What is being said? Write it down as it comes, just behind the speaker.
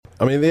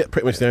I mean,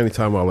 pretty much the only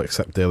time I'll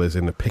accept dill is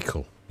in a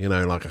pickle. You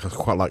know, like I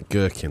quite like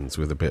gherkins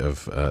with a bit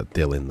of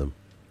dill in them.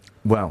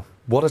 Well,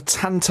 what a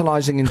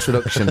tantalising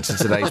introduction to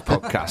today's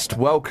podcast.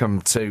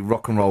 Welcome to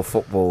Rock and Roll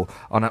Football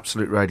on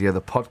Absolute Radio, the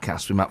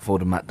podcast with Matt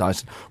Ford and Matt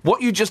Dyson.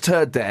 What you just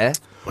heard there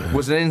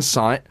was an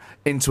insight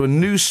into a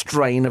new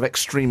strain of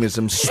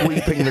extremism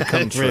sweeping the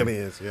country. It really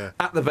is, yeah.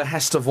 At the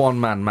behest of one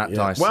man, Matt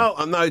Dyson.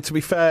 Well, no, to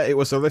be fair, it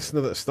was a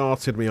listener that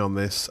started me on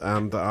this,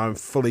 and I've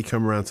fully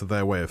come around to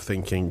their way of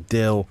thinking.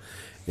 Dill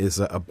is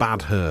a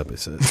bad herb.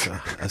 It's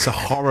a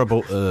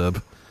horrible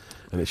herb,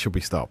 and it should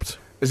be stopped.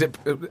 Is it?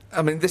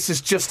 I mean, this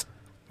is just...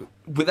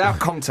 Without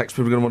context,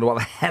 people are going to wonder what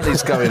the hell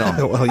is going on.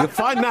 Well, you'll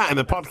find out in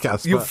the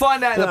podcast. You'll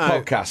find out in the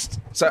podcast.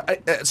 So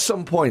at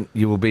some point,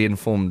 you will be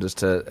informed as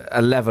to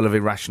a level of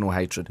irrational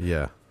hatred.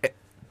 Yeah.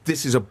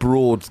 This is a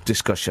broad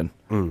discussion,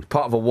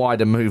 part of a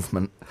wider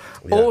movement.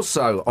 Yeah.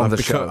 Also on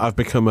the show... I've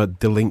become a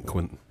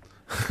delinquent.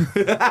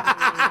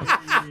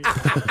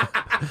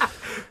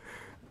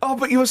 Oh,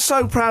 but you were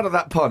so proud of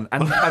that pun,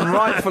 and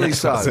rightfully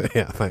so.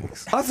 Yeah,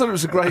 thanks. I thought it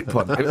was a great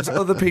pun. It was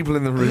other people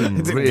in the room.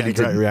 It didn't get a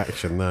great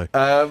reaction, no.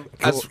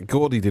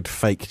 Gordy did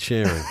fake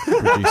cheering.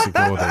 Producer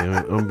Gordy,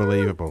 I mean,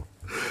 unbelievable.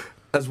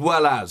 As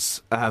well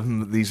as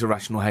these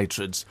irrational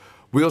hatreds,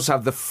 we also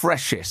have the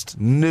freshest,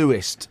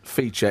 newest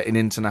feature in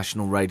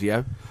international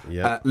radio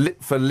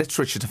for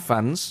literature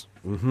fans.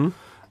 Mm-hmm.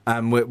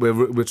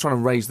 We're trying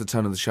to raise the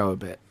tone of the show a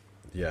bit.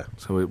 Yeah.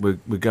 So we're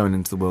going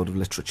into the world of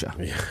literature.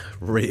 Yeah,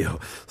 real.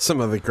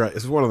 Some of the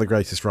greatest, one of the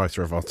greatest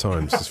writer of our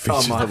times.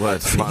 Oh, my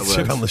word.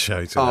 Featured on the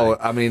show today. Oh,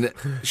 I mean,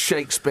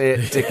 Shakespeare,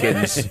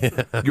 Dickens,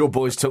 your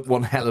boys took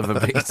one hell of a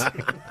beat.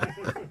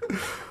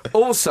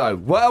 Also,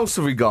 what else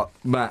have we got,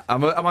 Matt?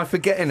 Am I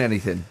forgetting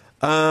anything?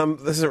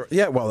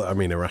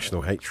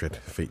 Irrational hatred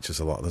features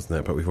a lot, doesn't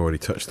it? But we've already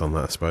touched on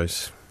that, I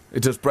suppose.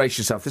 It does. Brace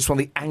yourself. This is one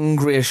of the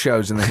angriest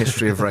shows in the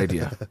history of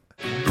radio.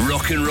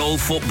 Rock and Roll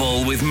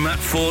Football with Matt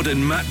Ford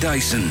and Matt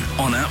Dyson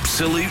on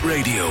Absolute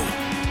Radio.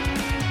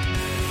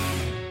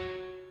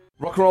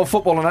 Rock and Roll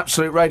Football on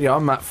Absolute Radio.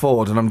 I'm Matt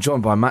Ford and I'm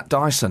joined by Matt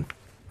Dyson.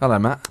 Hello,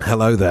 Matt.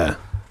 Hello there.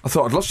 I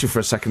thought I'd lost you for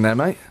a second there,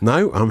 mate.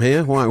 No, I'm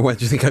here. Why? Where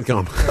do you think I'd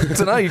gone? I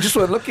don't know. You just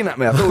weren't looking at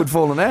me. I thought we'd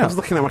fallen out. I was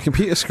looking at my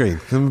computer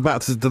screen. I'm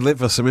about to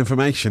deliver some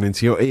information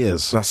into your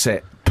ears. That's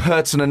it.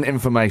 Pertinent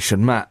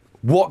information. Matt,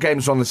 what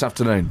games are on this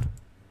afternoon?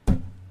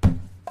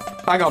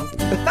 Hang on.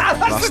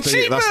 That's the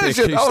cheap version. That's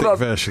the acoustic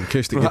version,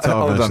 acoustic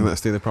guitar version.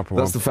 Let's do the proper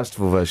one. That's the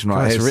festival version,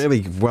 right? It's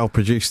really well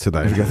produced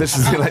today. This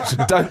is the election.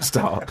 Don't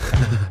start.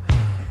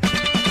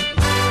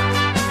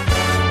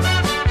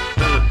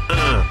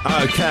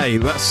 Okay,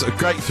 that's a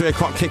great 3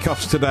 o'clock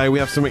kickoffs today. We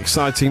have some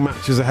exciting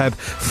matches ahead.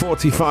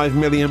 £45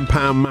 million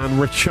man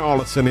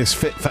Richarlison is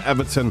fit for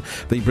Everton,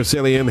 the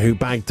Brazilian who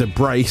bagged a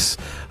brace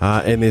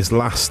in his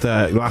last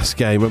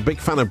game. I'm a big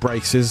fan of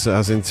braces,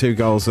 as in 2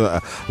 goals.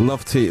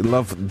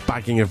 Love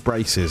bagging of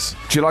braces.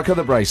 Do you like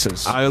other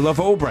braces? I love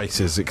all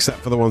braces except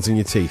for the ones in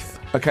your teeth.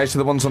 Okay, so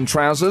the ones on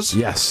trousers?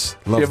 Yes,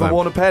 love them. You ever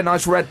worn a pair?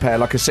 Nice red pair,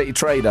 like a City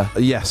Trader?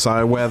 Yes,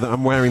 I wear them.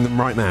 I'm wearing them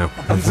right now.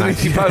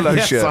 Underneath your polo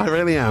shirt? Yes, I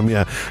really am,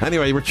 yeah.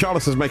 Anyway,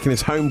 Richarlison's making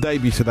his home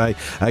debut today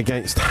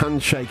against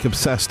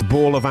handshake-obsessed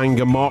ball of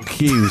anger Mark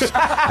Hughes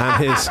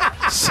and his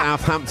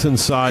Southampton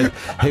side,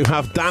 who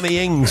have Danny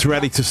Ings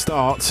ready to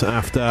start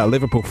after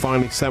Liverpool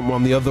finally sent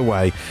one the other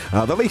way.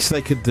 The least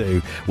they could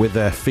do with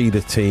their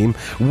feeder team.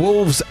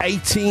 Wolves'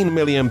 £18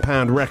 million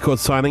record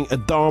signing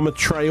Adama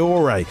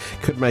Traore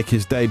could make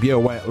his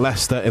debut away at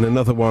Leicester in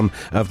another one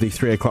of the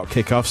 3 o'clock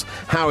kickoffs.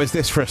 How is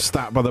this for a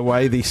stat, by the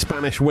way? The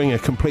Spanish winger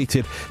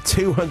completed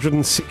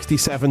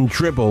 267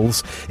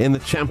 dribbles in the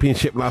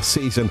Championship last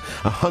season,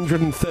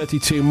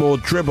 132 more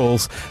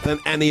dribbles than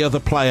any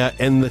other player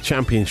in the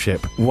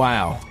Championship.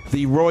 Wow.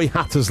 The Roy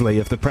Hattersley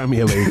of the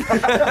Premier League,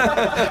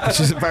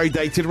 which is a very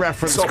dated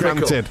reference,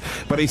 granted,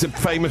 but he's a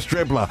famous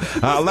dribbler.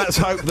 Let's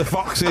hope the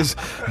Foxes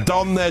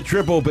don their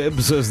dribble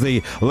bibs as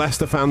the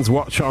Leicester fans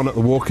watch on at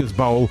the Walker's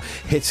Bowl,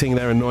 hitting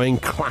their annoying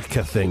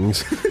clacker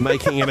things,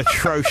 making an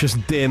atrocious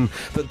din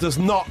that does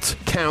not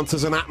count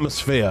as an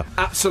atmosphere.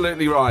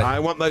 Absolutely right. I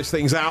want those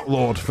things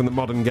outlawed from the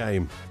modern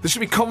game. There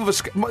should be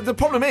confiscation. The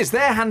problem is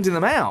they're handing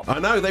them out. I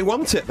know, they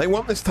want it. They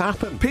want this to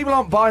happen. People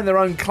aren't buying their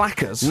own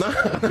clackers. No.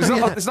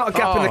 There's not a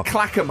gap in the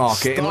clacker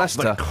market in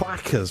Leicester. The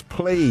clackers,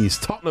 please.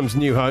 Tottenham's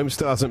new home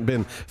still hasn't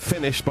been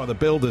finished by the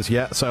builders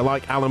yet, so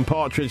like Alan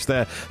Partridge,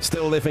 they're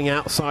still living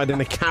outside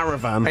in a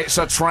caravan. It's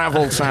a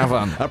travel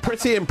tavern. A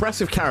pretty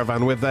impressive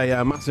caravan with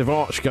a massive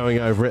arch going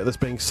over it that's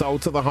being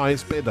sold to the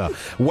highest bidder.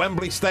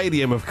 Wembley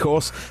Stadium, of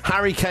course.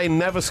 Harry Kane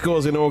never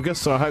scores in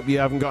August, so I hope you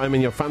haven't got him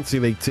in your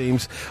fantasy league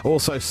teams.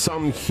 Also,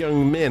 Son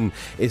Heung-min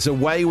is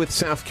away with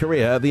South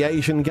Korea at the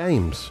Asian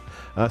Games.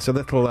 It's a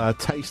little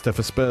taster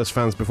for Spurs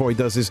fans before he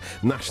does his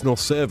national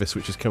service,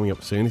 which is coming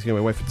up soon. He's going to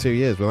be away for 2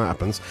 years when that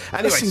happens.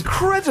 Anyway, that's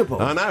incredible.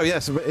 I know,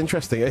 yes, a bit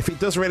interesting. If he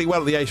does really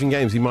well at the Asian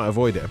Games, he might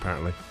avoid it,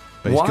 apparently.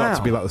 But he's got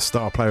to be like the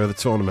star player of the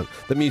tournament.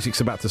 The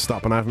music's about to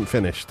stop and I haven't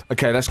finished.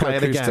 Okay, let's go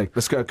acoustic.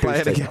 Let's go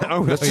acoustic. Play it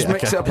again. Let's just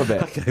mix it up a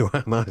bit. Okay,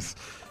 well, nice.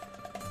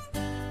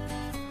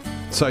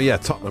 So, yeah,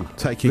 Tottenham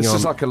taking This on...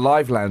 is like a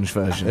live lounge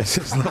version. This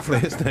is lovely,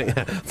 isn't it?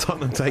 Yeah.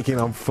 Tottenham taking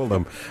on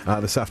Fulham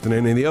this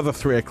afternoon. In the other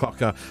 3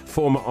 o'clocker,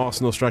 former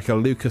Arsenal striker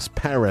Lucas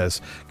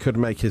Perez could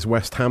make his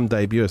West Ham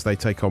debut as they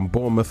take on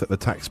Bournemouth at the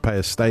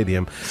Taxpayers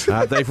Stadium.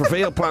 They've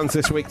revealed plans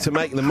this week to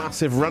make the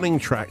massive running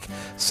track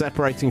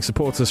separating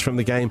supporters from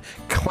the game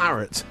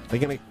claret. They're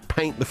going to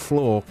paint the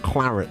floor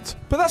claret.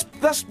 But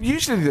that's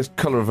usually the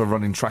colour of a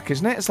running track,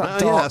 isn't it? It's that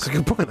dark. Yeah, that's a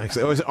good point,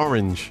 actually. Or is it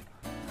orange?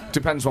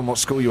 Depends on what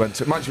school you went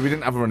to. Mind you, we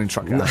didn't have a running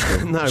track at our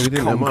school. No, It's we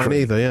didn't have mine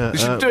concrete. either, yeah. They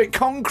should do it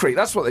concrete.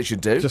 That's what they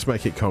should do. Just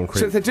make it concrete.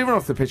 So if they do run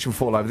off the pitch and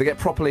fall over, they get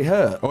properly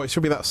hurt. Oh, it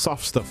should be that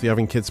soft stuff you have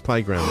in kids'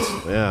 playgrounds.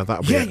 Yeah,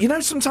 that'll be Yeah, it. you know,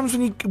 sometimes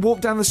when you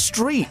walk down the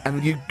street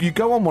and you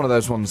go on one of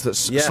those ones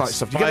that's Yes, like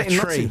stuff, you by get it in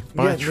a tree. nutty.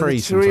 By a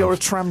tree or a sometimes.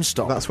 tram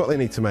stop. That's what they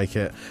need to make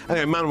it.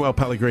 Anyway, Manuel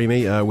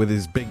Pellegrini, with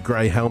his big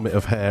grey helmet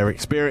of hair,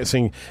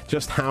 experiencing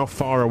just how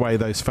far away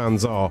those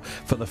fans are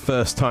for the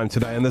first time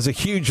today. And there's a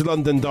huge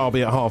London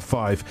derby at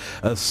 5:30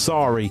 as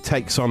Sarri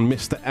takes on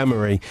Mr.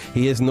 Emery.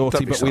 He is naughty,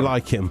 Don't be but we sorry.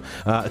 like him.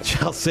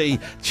 Chelsea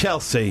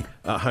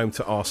at home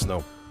to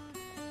Arsenal.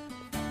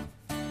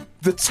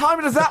 The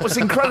timing of that was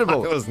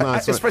incredible. It was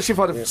nice. Especially if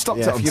I'd have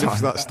stopped it Yeah, on if you'd time.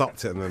 have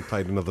stopped it and then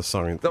played another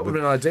song. That would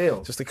have been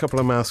ideal. Just a couple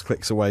of mouse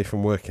clicks away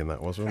from working,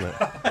 that was, wasn't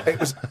it? It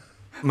was...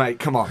 Mate,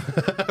 come on.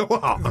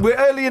 We're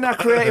early in our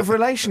creative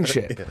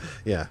relationship.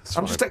 Yeah, it's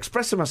I'm fine. just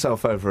expressing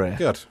myself over here.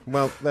 Good.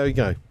 Well, there we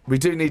go. We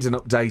do need an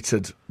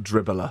updated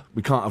dribbler.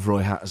 We can't have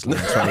Roy Hattersley in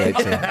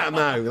 2018. Yeah,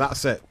 no,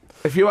 that's it.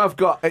 If you have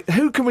got...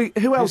 Who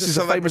else Who's is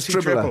a a famous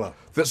celebrity dribbler dribbler?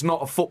 that's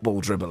not a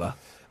football dribbler?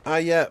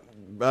 Yeah,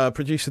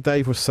 producer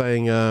Dave was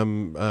saying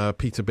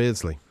Peter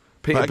Beardsley.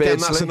 Peter But again,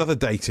 Beardsley? that's another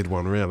dated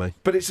one, really.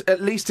 But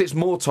at least it's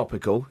more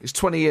topical. It's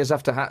 20 years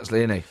after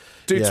Hattersley, isn't he?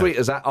 Do Yeah. tweet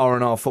us at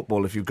R&R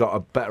Football if you've got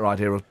a better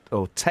idea,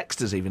 or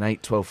text us even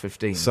 8, 12,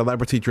 15.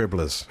 Celebrity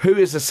dribblers. Who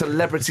is a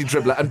celebrity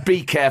dribbler? And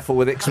be careful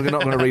with it, because we're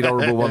not going to read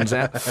horrible ones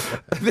out.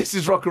 This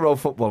is Rock and Roll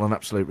Football on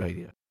Absolute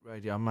Radio.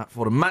 I'm Matt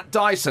Ford, and Matt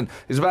Dyson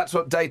is about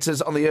to update us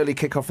on the early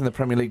kick-off in the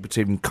Premier League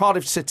between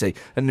Cardiff City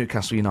and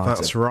Newcastle United.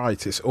 That's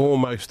right. It's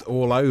almost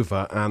all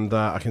over, and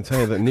I can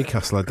tell you that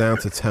Newcastle are down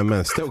to 10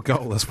 men. Still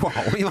goalless. What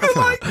are you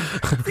laughing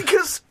at?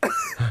 Because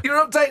you're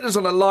updating us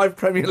on a live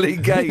Premier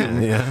League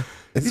game. Yeah.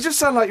 You just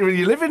sound like you're in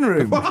your living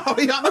room. What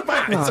are you on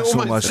about? No, it's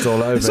almost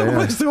all over, It's yeah.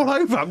 almost all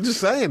over. I'm just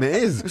saying it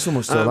is. It's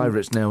almost all over.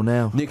 It's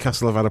 0-0.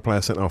 Newcastle have had a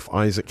player sent off,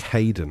 Isaac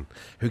Hayden,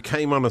 who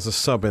came on as a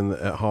sub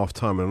at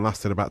half-time and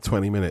lasted about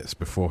 20 minutes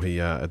before he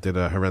did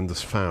a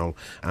horrendous foul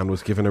and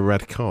was given a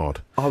red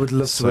card. I would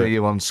love to hear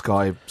you on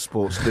Sky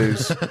Sports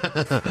News.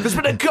 There's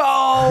been a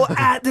goal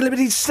at the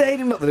Liberty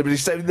Stadium. Not the Liberty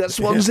Stadium, that's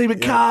Swansea, but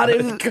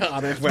Cardiff.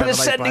 Cardiff, But wherever it's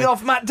they sending play.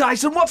 off Matt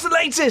Dyson. What's the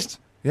latest?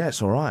 Yeah,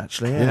 it's all right,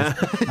 actually. Yeah.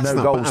 It's No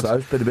not goals, bad. though.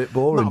 It's been a bit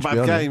boring, Not a to be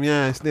bad honest. game,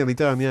 yeah. It's nearly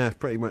done, yeah.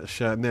 Pretty much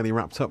nearly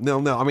wrapped up.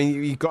 0-0. I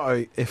mean, you got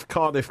to, if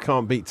Cardiff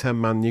can't beat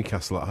 10-man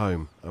Newcastle at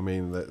home, I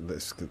mean,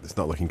 it's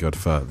not looking good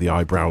for the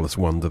eyebrowless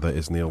wonder that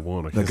is Neil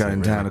Warnock. They're is it, going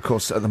really? down. Of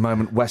course, at the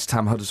moment, West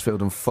Ham,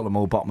 Huddersfield and Fulham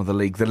all bottom of the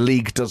league. The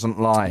league doesn't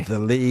lie. The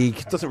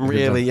league doesn't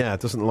really,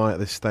 doesn't lie at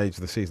this stage of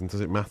the season. Does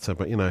it matter?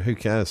 But, who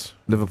cares?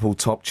 Liverpool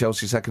top,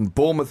 Chelsea second.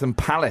 Bournemouth and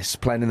Palace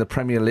playing in the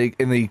Premier League,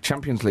 in the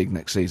Champions League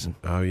next season.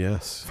 Oh,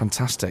 yes.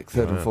 Fantastic.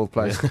 Third and fourth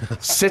place.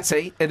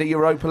 City in a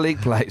Europa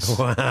League place.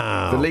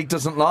 Wow. The league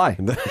doesn't lie.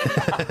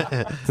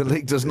 The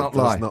league does not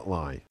lie. Does not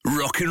lie.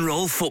 Rock and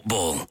Roll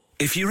Football.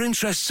 If your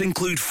interests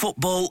include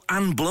football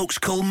and blokes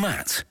called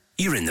Matt,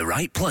 you're in the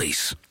right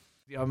place.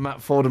 Yeah,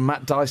 Matt Ford and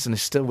Matt Dyson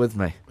is still with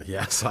me.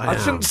 Yes, I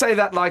shouldn't say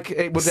that like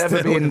it would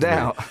ever be in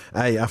doubt.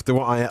 Hey, after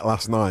what I ate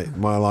last night,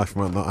 my life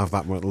might not have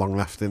that much long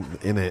left in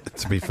it,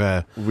 to be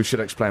fair. We should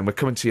explain. We're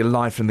coming to you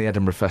live from the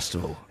Edinburgh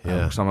Festival.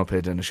 Yeah. Because I'm up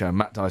here doing a show.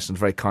 Matt Dyson's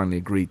very kindly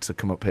agreed to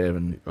come up here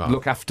and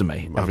look after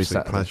me every Absolute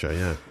Saturday. pleasure,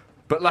 yeah.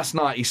 But last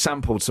night he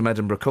sampled some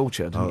Edinburgh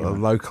culture, didn't A you?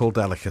 local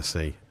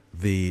delicacy,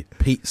 the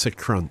pizza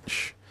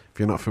crunch. If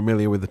you're not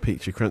familiar with the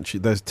pizza crunch,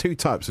 there's two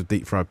types of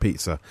deep fried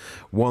pizza.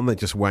 One, they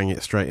just wang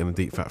it straight in a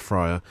deep fat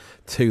fryer.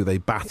 Two, they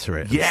batter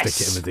it and Yes!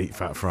 stick it in the deep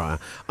fat fryer.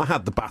 I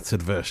had the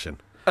battered version.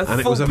 A And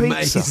it full was pizza?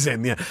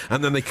 amazing, yeah.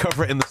 And then they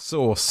cover it in the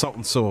sauce, salt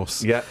and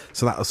sauce. Yeah.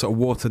 So that was sort of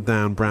watered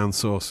down brown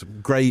sauce,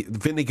 great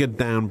vinegared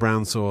down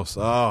brown sauce.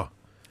 Oh,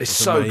 It's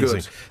so amazing.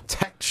 good.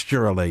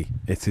 Texturally,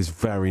 it is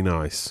very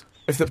nice.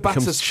 If the It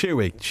becomes batter's...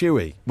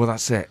 chewy. Well,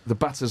 that's it. The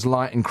batter's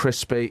light and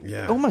crispy.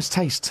 Yeah. It almost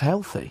tastes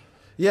healthy.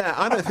 Yeah,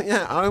 I don't think.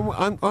 Yeah,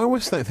 I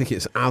always don't think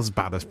it's as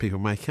bad as people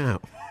make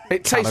out.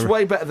 It tastes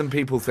way better than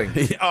people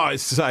think. I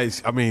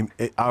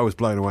was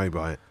blown away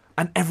by it.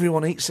 And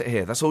everyone eats it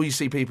here. That's all you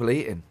see people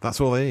eating. That's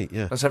all they eat.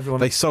 Yeah, That's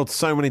everyone. They sold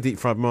so many deep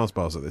fried Mars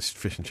bars at this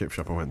fish and chip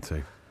shop I went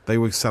to. They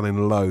were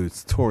selling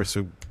loads. Tourists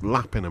were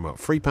lapping them up.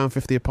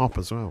 £3.50 a pop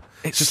as well.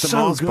 It's just a so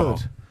Mars good. bar.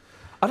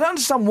 I don't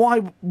understand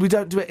why we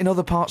don't do it in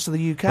other parts of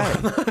the UK.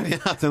 Yeah,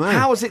 I don't know.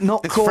 How is it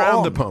not It's caught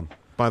frowned on? upon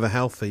by the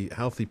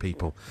healthy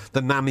people.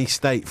 The nanny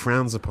state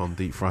frowns upon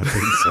deep fried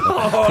pizza.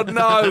 Oh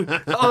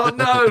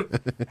no!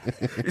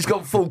 He's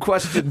got full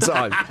question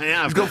time.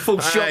 He's got full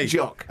shock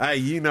jock. Hey,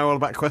 you know all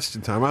about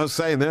question time. I was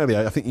saying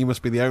earlier, I think you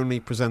must be the only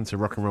presenter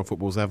Rock and Roll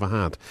Football's ever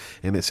had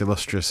in its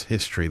illustrious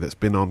history that's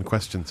been on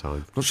question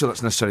time. Not sure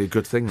that's necessarily a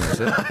good thing, though, is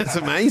it? It's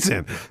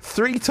amazing.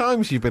 3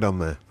 times you've been on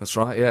there. That's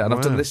right, yeah. And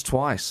I've done this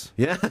twice.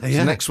 Yeah.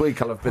 So next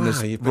week I'll have been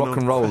as you've been rock on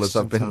and roll as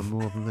I've question been time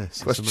more than this.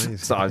 It's question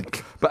amazing. time.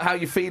 But how are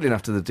you feeling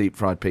after the deep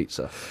fried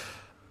pizza?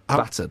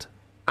 Battered.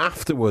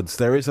 Afterwards,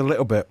 there is a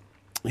little bit.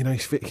 You know,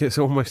 it's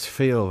almost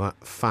feel that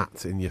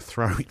fat in your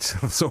throat.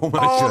 It's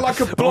almost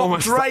like a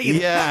blocked drain.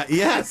 Yeah,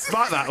 yes,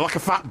 like that, like a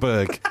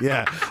fatberg.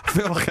 Yeah, I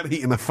feel like I'd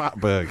eaten a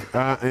fatberg.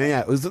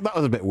 Yeah, that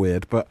was a bit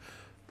weird, but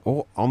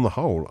on the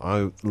whole,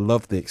 I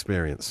loved the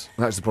experience.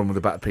 That's the problem with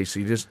the battered pizza.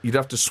 You'd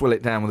have to swill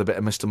it down with a bit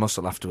of Mr.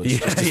 Muscle afterwards.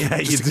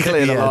 Just to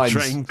clear the lines.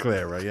 Drain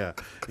clearer. Yeah.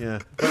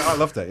 But I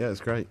loved it. Yeah,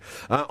 it's great.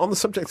 On the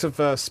subject of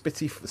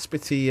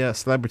spitty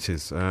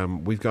celebrities,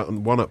 we've got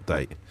one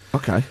update.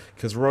 Okay.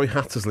 Because Roy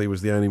Hattersley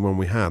was the only one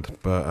we had,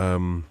 but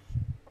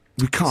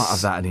we can't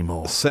have that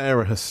anymore.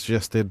 Sarah has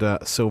suggested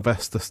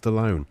Sylvester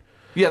Stallone.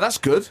 Yeah, that's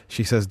good.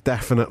 She says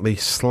definitely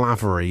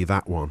slavery,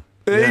 that one.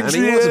 Adrian!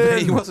 And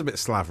he was a bit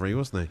slavery,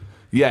 wasn't he?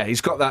 Yeah,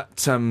 he's got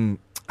that.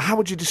 How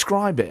would you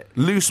describe it?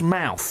 Loose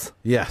mouth.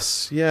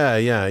 Yes.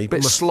 Yeah. He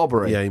Bit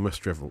slobbery. Yeah, he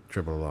must dribble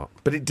a lot.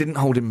 But it didn't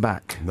hold him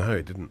back. No,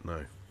 it didn't.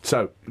 No.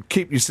 So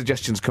keep your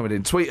suggestions coming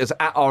in. Tweet us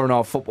at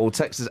R&R Football.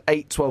 Text us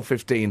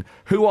 81215.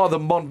 Who are the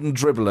modern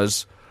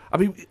dribblers? I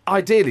mean,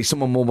 ideally,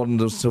 someone more modern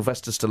than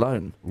Sylvester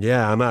Stallone.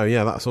 Yeah, I know.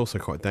 Yeah, that's also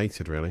quite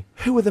dated, really.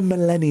 Who are the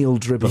millennial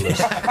dribblers?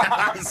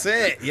 That's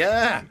it.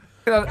 Yeah.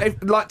 You know,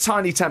 like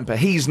Tiny Temper,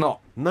 he's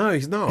not. No,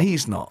 he's not.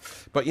 He's not.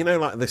 But you know,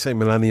 like they say,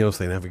 millennials,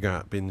 they never go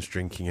out binge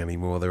drinking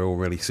anymore. They're all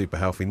really super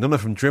healthy. None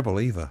of them dribble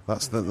either.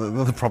 That's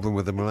the problem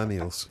with the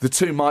millennials. The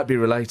two might be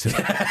related.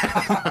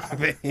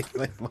 They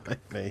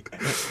might be.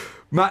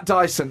 Matt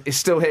Dyson is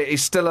still here.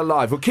 He's still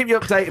alive. We'll keep you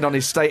updated on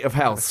his state of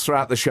health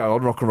throughout the show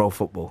on Rock and Roll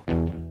Football.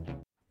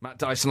 Matt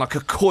Dyson, like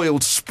a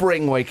coiled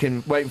spring,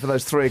 waiting for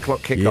those 3 o'clock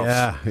kickoffs.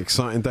 Yeah,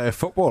 exciting day of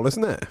football,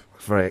 isn't it?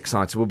 Very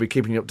excited. We'll be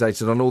keeping you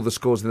updated on all the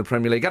scores in the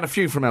Premier League and a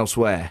few from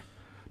elsewhere.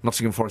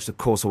 Nottingham Forest, of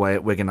course, away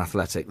at Wigan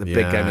Athletic, the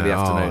big game of the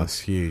afternoon. That's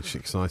huge.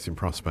 Exciting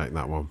prospect,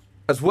 that one.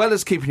 As well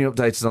as keeping you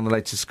updated on the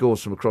latest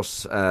scores from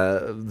across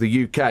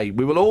the UK,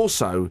 we will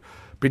also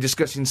be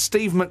discussing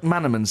Steve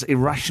McManaman's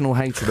irrational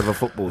hatred of a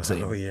football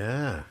team. Oh,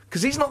 yeah.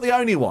 Because he's not the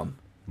only one.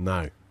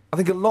 No. I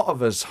think a lot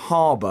of us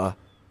harbour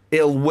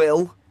ill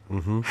will,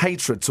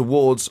 hatred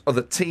towards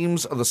other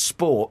teams, other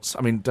sports.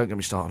 I mean, don't get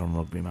me started on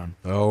rugby, man.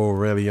 Oh,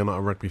 really? You're not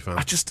a rugby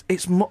fan?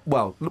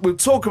 Well, we'll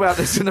talk about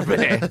this in a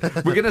bit.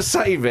 We're going to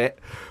save it.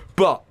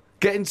 But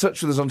get in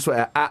touch with us on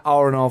Twitter at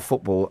R&R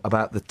Football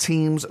about the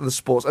teams and the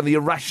sports and the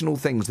irrational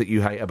things that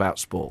you hate about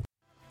sport.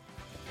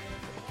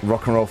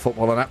 Rock and Roll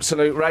Football on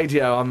Absolute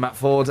Radio. I'm Matt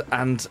Ford,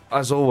 and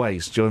as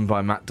always, joined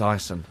by Matt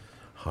Dyson.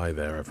 Hi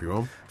there,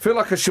 everyone. I feel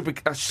like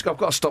I've got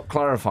to stop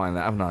clarifying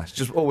that, haven't I? It's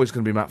just always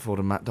going to be Matt Ford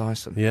and Matt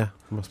Dyson. Yeah.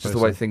 Just the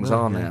way things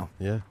are now.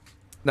 Yeah.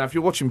 Now, if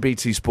you're watching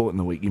BT Sport in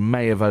the week, you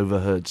may have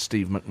overheard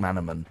Steve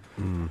McManaman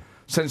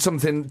saying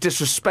something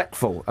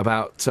disrespectful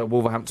about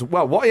Wolverhampton.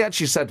 Well, what he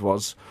actually said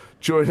was,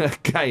 during a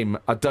game,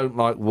 I don't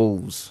like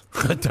Wolves.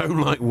 I don't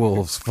like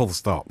Wolves, full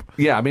stop.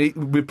 Yeah, I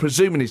mean, we're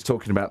presuming he's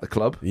talking about the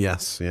club.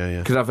 Yes,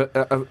 yeah. Because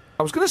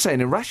I was going to say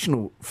an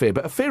irrational fear,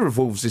 but a fear of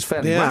Wolves is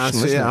fairly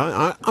rational, isn't it?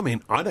 I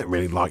mean, I don't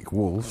really like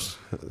Wolves,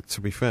 to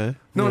be fair.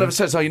 No one ever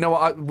says, oh, you know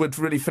what, I would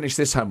really finish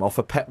this home off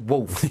a pet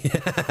wolf.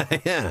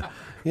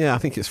 Yeah, I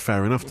think it's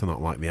fair enough to not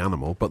like the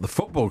animal, but the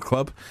football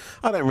club,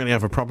 I don't really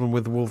have a problem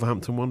with the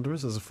Wolverhampton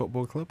Wanderers as a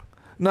football club.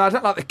 No, I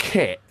don't like the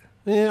kit.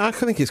 Yeah, I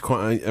think it's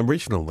quite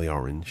original, the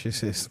orange.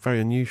 It's very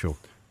unusual.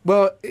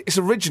 Well, it's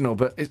original,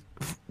 but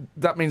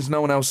that means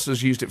no one else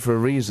has used it for a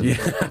reason.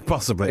 Yeah,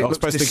 possibly. It looks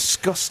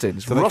disgusting.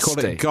 It's do rusty.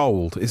 They call it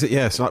gold? Is it?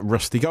 Yeah, it's like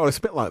rusty gold. It's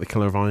a bit like the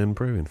colour of Iron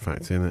Brew, in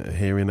fact,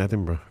 here in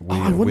Edinburgh.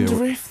 I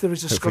wonder if there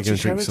is a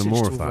Scottish drink heritage some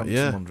more to of that. Wolverhampton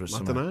Yeah, Wanderers I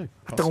somewhere. don't know.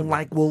 I don't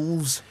like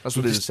wolves. That's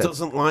what He it just said.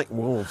 doesn't like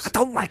wolves. I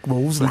don't like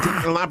wolves. He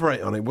didn't elaborate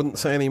on it. Wouldn't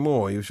say any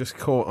more. He was just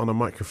caught on a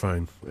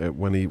microphone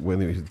when he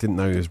didn't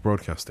know he was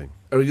broadcasting.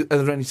 Are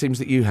there any teams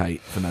that you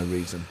hate for no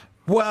reason?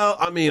 Well,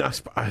 I mean,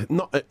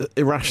 not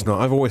irrational.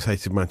 I've always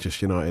hated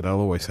Manchester United. I'll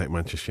always hate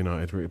Manchester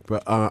United.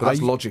 But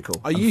that's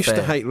logical. I used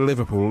to hate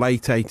Liverpool,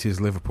 late 80s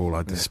Liverpool.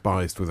 I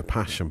despised with a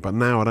passion. But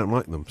now I don't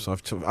like them. So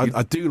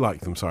I do like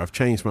them. So I've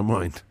changed my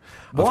mind.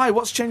 Why?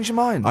 What's changed your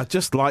mind? I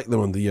just like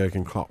them under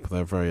Jurgen Klopp.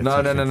 They're very No.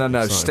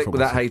 exciting Stick with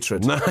that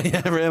hatred. No,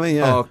 yeah, really,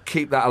 yeah. Oh,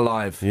 keep that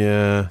alive.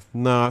 Yeah,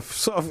 no.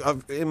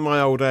 I've in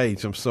my old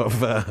age, I'm sort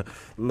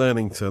of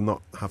learning to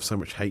not have so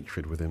much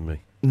hatred within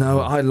me.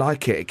 No, I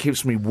like it. It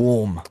keeps me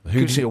warm.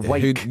 Keeps me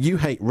awake. You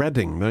hate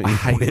Reading, don't you? I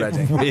hate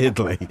Reading.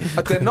 Weirdly.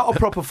 They're not a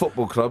proper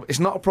football club. It's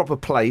not a proper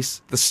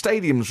place. The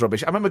stadium's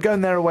rubbish. I remember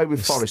going there away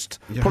with Forest.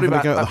 Probably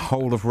about the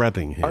whole of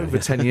Reading here. Over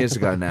 10 years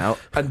ago now.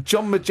 And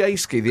John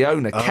Majewski, the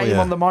owner, came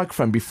on the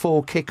microphone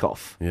before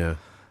kick-off. Yeah.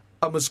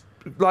 And was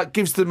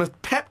gives them a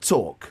pep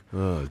talk.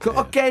 Oh, dear.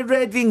 Okay,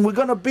 Reading, we're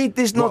going to beat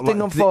this What,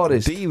 Nottingham like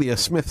Forest. Delia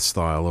Smith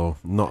style, or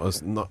not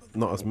as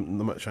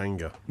much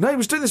anger. No, he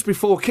was doing this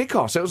before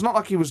kickoff, so it was not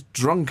like he was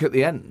drunk at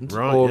the end,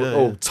 Right, or, yeah,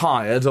 or yeah.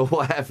 tired, or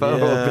whatever, or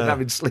Yeah. been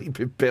having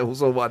sleeping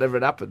pills, or whatever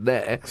had happened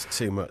there. It's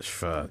too much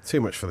for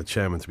the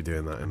chairman to be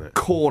doing that, isn't it?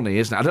 Corny,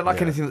 isn't it? I don't like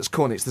Yeah. anything that's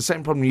corny. It's the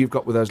same problem you've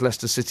got with those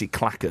Leicester City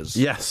clackers.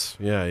 Yes,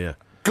 yeah.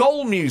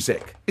 Goal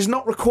music is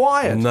not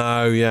required.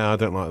 No, yeah, I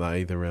don't like that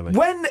either, really.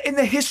 When in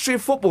the history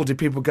of football did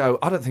people go,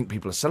 I don't think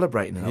people are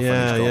celebrating enough when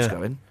Yeah, these goals yeah.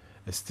 go in?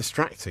 It's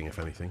distracting, if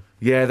anything.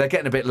 Yeah, they're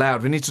getting a bit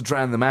loud. We need to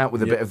drown them out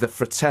with a bit of the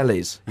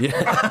Fratellis.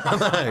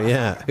 Yeah,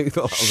 yeah. Who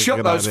thought that was a Shut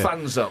good those idea?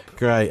 fans up.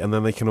 Great, and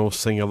then they can all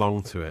sing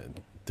along to it,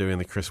 doing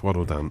the Chris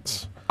Waddle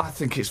dance. I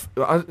think it's.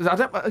 I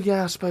don't.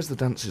 Yeah, I suppose the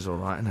dance is all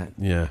right, isn't it?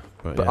 Yeah,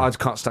 But yeah. I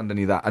can't stand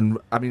any of that. And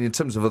I mean, in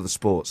terms of other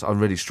sports, I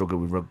really struggle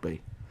with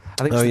rugby.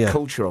 I think it's Oh, the yeah.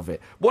 culture of it.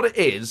 What it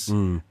is,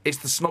 it's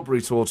the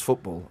snobbery towards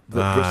football.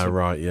 that Britain-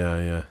 Right,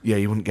 yeah. Yeah,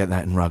 you wouldn't get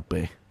that in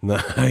rugby. No,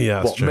 yeah,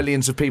 that's What, true.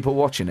 millions of people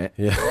watching it?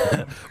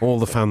 Yeah, all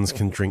the fans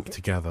can drink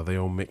together. They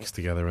all mix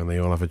together and they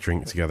all have a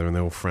drink together and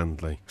they're all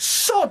friendly.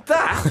 Sod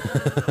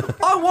that!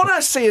 I want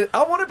to see it.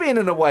 I want to be in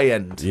an away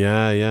end.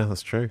 Yeah,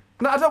 that's true.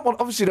 No, I don't want.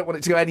 Obviously, don't want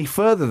it to go any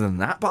further than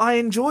that. But I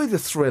enjoy the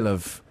thrill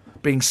of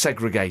being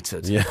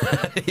segregated, Yeah,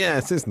 yeah,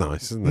 it is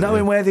nice, isn't it?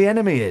 knowing where the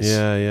enemy is.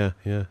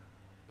 Yeah.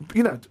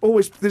 You know,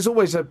 there's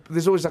always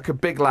like a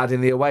big lad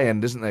in the away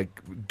end, isn't there,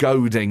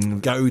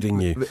 goading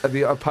Goading you.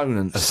 the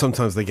opponents.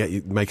 Sometimes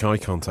they make eye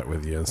contact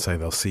with you and say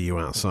they'll see you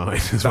outside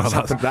as well.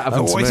 That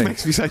happened to always me.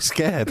 makes me so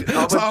scared.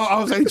 I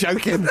was only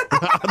joking.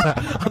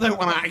 I don't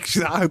want to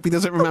actually. I hope he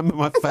doesn't remember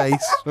my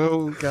face.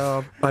 Oh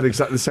God. I had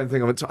exactly the same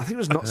thing. I think it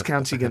was Notts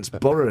County against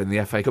Borough in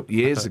the FA Cup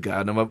years ago,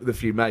 and I went with a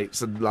few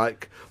mates and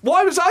like,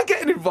 why was I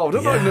getting involved?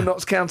 I'm not Yeah. even a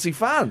Notts County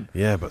fan.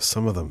 Yeah, but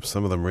some of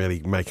them really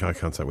make eye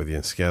contact with you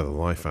and scare the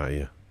life out of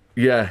you.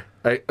 Yeah,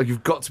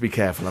 you've got to be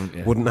careful, haven't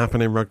you? Wouldn't happen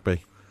in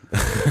rugby.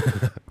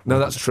 No,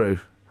 that's true.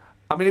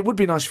 I mean, it would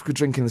be nice if we could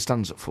drink in the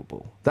stands at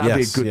football. That'd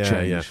be a good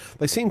change. Yeah.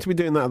 They seem to be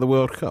doing that at the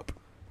World Cup.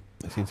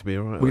 They seem to be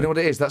all right. Well, you know what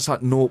it is? That's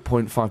like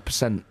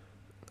 0.5%.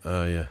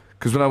 Oh, yeah.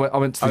 Because when I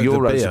went to the Oh, the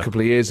Euros beer. a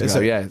couple of years Is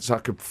ago, it? yeah, it's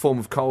like a form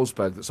of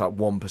Carlsberg that's like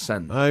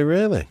 1%. Oh,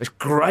 really? It's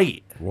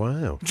great.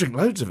 Wow. I drink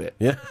loads of it.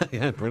 Yeah,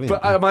 brilliant.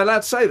 But am I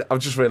allowed to say that? I've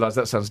just realised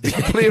that sounds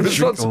deeply Drink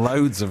irresponsible.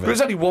 loads of But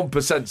it's it. only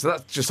 1%, so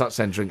that's just like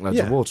saying drink loads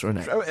Yeah. of water,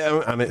 isn't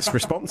it? And it's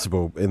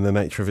responsible in the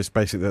nature of it's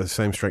basically the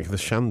same strength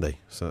as shandy,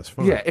 so that's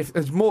fine. Yeah, if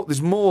there's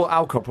more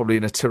alcohol probably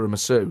in a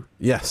tiramisu.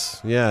 Yes.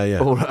 Yeah.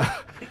 Or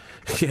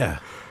Yeah.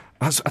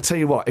 I tell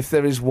you what, if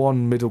there is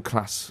one middle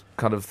class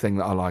kind of thing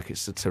that I like,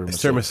 it's the tiramisu.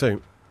 It's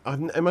tiramisu. I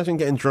imagine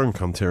getting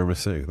drunk on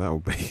tiramisu. That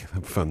would be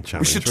a fun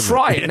challenge. We should wouldn't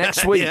try it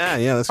next week. Yeah.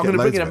 Let's I'm get going to bring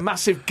loads in of a it.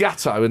 massive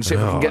gatto and see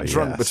if we can get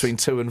drunk yes. between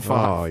 2 and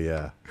 5. Oh,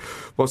 yeah.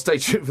 Well, stay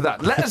tuned for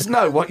that. Let us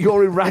know what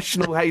your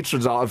irrational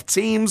hatreds are of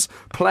teams,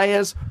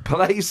 players,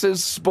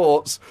 places,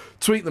 sports.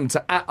 Tweet them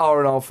to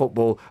 @RNR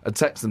Football and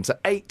text them to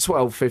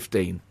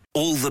 81215.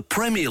 All the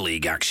Premier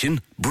League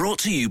action brought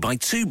to you by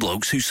two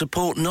blokes who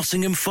support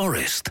Nottingham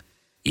Forest.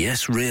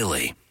 Yes,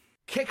 really.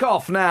 Kick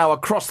off now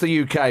across the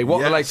UK. What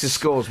are the Yes. latest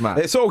scores, Matt?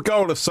 It's all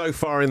goalless so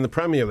far in the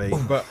Premier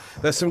League, but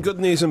there's some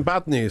good news and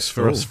bad news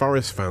for us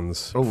Forest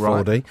fans. Oh,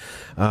 right.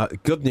 Fordy.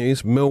 Good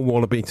news,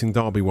 Millwall are beating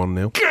Derby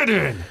 1-0. Get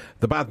in!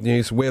 The bad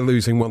news, we're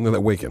losing 1-0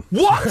 at Wigan.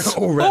 What?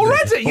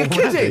 Already? You're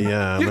kidding?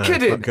 Yeah, You're no,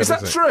 kidding? not good, Is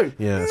that it? true?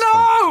 Yeah, it's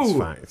No!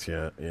 fact. It's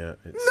fact, yeah.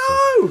 It's,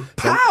 No!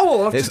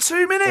 Powell after it's-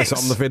 2 minutes.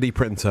 It's on the Vidi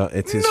printer.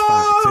 It is No!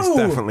 fact. It's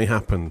definitely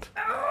happened.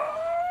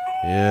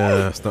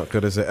 Yeah, it's not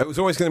good, is it? It was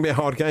always going to be a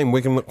hard game.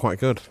 Wigan looked quite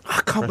good.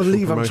 I can't Fresh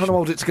believe from I'm trying to promotion.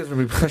 hold it together in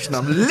my profession.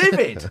 I'm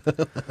livid.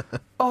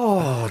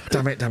 Oh,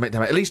 damn it.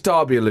 At least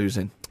Derby are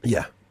losing.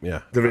 Yeah.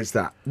 There is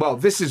that. Well,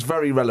 this is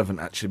very relevant,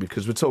 actually,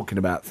 because we're talking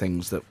about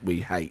things that we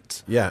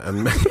hate. Yeah,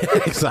 and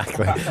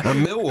exactly.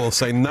 And Millwall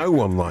say no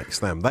one likes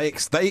them.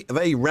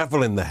 They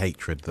revel in the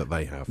hatred that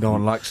they have. No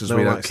one likes us, No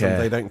we one don't likes them, care.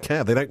 They don't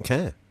care. They don't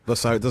care.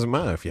 So it doesn't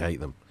matter if you hate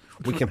them.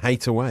 We can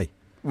hate away.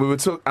 We were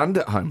talking, and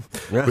at home,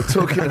 Yeah. we're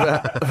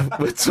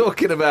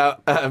talking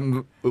about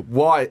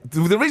why.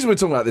 The reason we're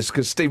talking about this is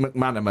because Steve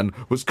McManaman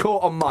was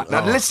caught on mic.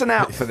 Now, Oh, listen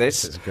out for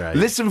this. this is great.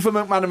 Listen for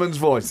McManaman's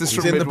voice. This is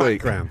He's from in the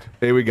midweek. background.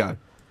 Here we go.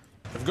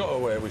 They've got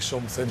away with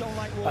something. Don't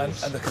like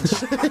wolves. And they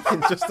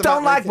can, Just about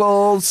Don't like make it-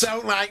 Wolves.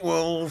 Don't like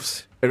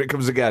wolves. Here it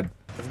comes again.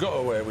 they've got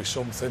away with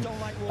something. Don't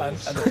like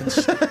wolves. And they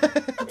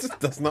can, Just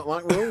does not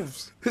like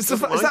wolves. Is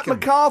Doesn't that like 'em.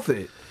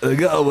 McCarthy? They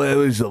got away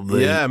with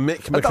something. Yeah,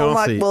 Mick I don't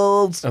like McCarthy.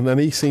 Wolves. And then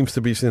he seems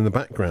to be in the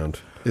background.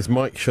 His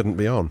mic shouldn't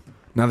be on.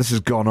 Now this has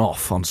gone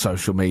off on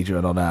social media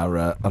and on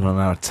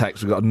our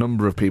text. We've got a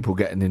number of people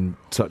getting in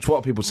touch. What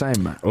are people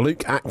saying, Matt?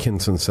 Luke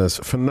Atkinson says,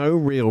 for no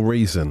real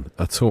reason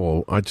at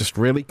all, I just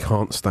really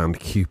can't stand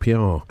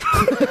QPR.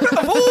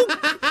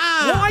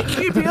 Why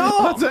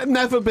QPR? I've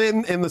never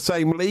been in the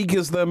same league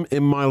as them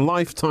in my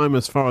lifetime,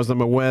 as far as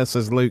I'm aware,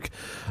 says Luke.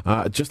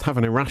 Just have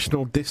an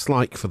irrational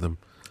dislike for them.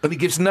 And he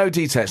gives no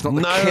detail. It's not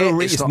the No,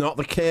 kit. it's not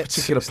the kit.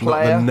 Particular it's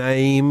player. not the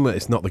name.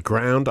 It's not the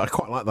ground. I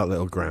quite like that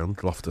little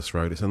ground, Loftus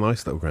Road. It's a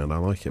nice little ground. I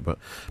like it. But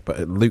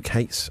Luke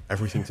hates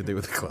everything to do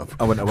with the club.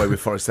 I went away with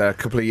Forest there a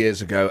couple of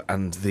years ago,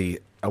 and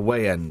the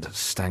away end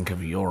stank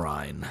of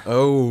urine.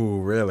 Oh,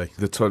 really?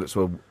 The toilets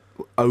were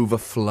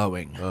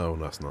overflowing. Oh,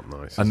 that's not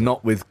nice. And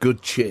not with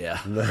good cheer.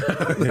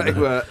 They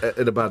were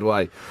in a bad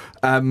way.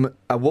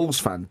 A Wolves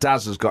fan,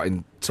 Daz, has got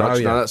in touch. Oh,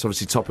 yeah. Now, that's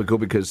obviously topical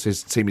because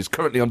his team is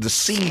currently under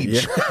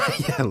siege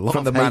Yeah, a lot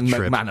from the of man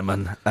hatred.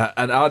 McManaman.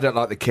 And I don't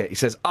like the kit. He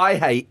says, I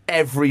hate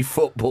every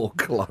football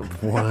club.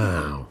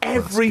 Wow.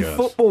 Every that's good.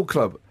 football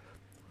club.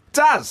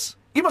 Daz,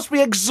 you must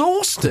be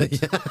exhausted.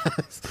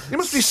 He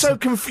must be so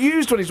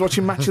confused when he's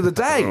watching Match of the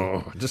Day.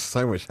 Oh, just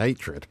so much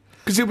hatred.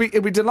 Because he'll be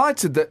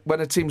delighted that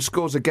when a team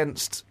scores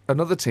against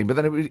another team, but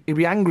then he'll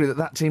be angry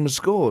that team has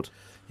scored.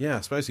 Yeah,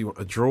 I suppose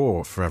a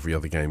draw for every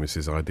other game is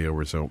his ideal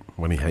result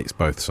when he hates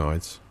both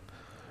sides.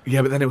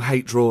 Yeah, but then he'll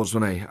hate draws,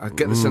 won't he? I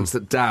get the sense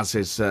that Daz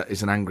is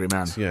an angry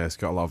man. Yeah, it's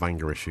got a lot of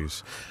anger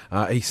issues.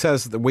 He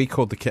says that we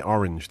called the kit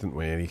orange, didn't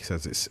we? And he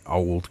says it's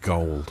old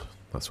gold.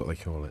 That's what they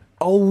call it.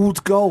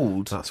 Old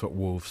gold. That's what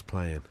Wolves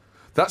play in.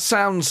 That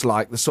sounds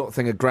like the sort of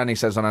thing a granny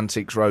says on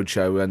Antiques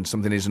Roadshow when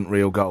something isn't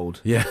real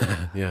gold.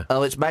 Yeah, yeah.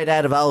 Oh, it's made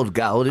out of old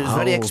gold. It was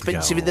very Old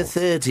expensive in the gold.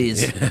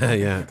 30s.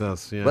 Yeah, it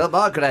does. Yeah. Well,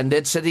 my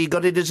granddad said he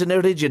got it as an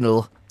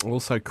original.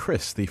 Also,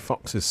 Chris, the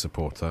Foxes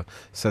supporter,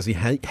 says he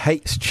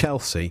hates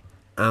Chelsea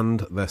and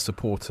their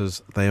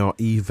supporters. They are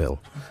evil,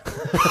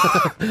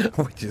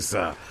 which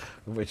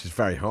is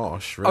very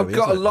harsh. Really, I've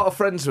got a isn't it? lot of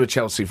friends who are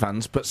Chelsea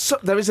fans, but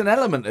there is an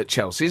element at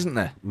Chelsea, isn't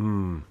there?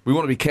 We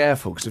want to be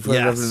careful because if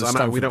we're over the Yes, I know.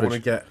 Stamford We don't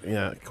want to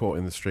Bridge- get caught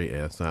in the street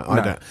here. So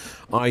No.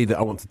 I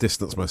want to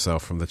distance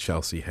myself from the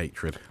Chelsea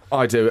hatred.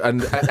 I do,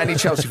 and any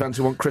Chelsea fans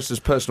who want Chris's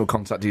personal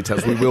contact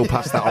details, we will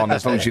pass that on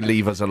as long as you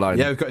leave us alone.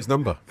 Yeah, we've got his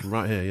number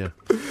right here.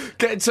 Yeah.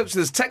 Get in touch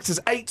with us. Text us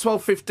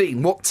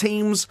 81215. What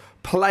teams,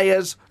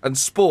 players, and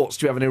sports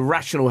do you have an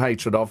irrational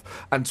hatred of?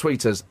 And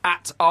tweet us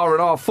at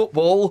R&R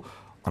Football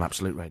on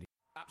Absolute Radio.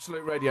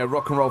 Absolute Radio,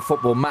 rock and roll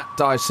football. Matt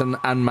Dyson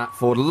and Matt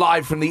Ford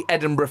live from the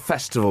Edinburgh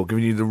Festival,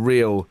 giving you the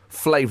real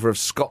flavour of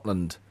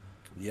Scotland.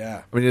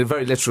 Yeah. I mean, in a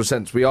very literal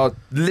sense, we are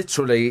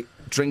literally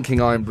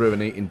drinking Iron Brew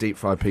and eating deep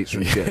fried pizza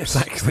and It's chips.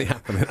 actually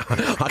happening. I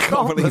can't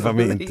can't believe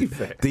I'm eating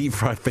believe it. deep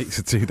fried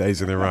pizza 2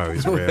 days in a row.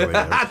 Is really 2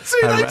 days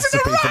in a recipe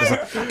for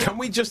disaster. Can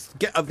we just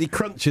get the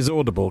crunch is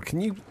audible? Can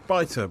you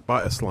bite a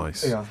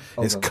slice? Yeah,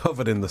 hold it's on.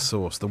 covered in the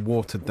sauce, the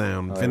watered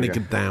down, there we go.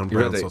 vinegared down You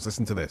brown ready? sauce.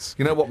 Listen to this.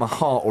 You know what? My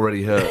heart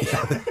already hurts.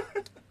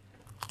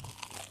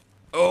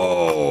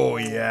 Oh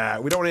yeah,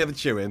 we don't want to hear the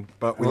chewing,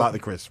 but we like the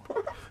crisp.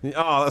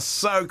 Oh, that's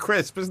so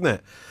crisp, isn't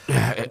it?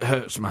 Yeah, it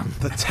hurts, man.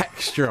 The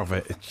texture of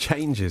it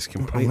changes I'm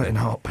completely. letting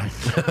heart pain.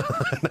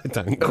 No,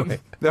 don't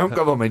quit. Don't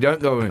go on me,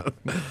 don't go on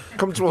me.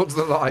 Come towards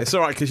the light. It's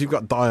all right because you've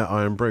got Diet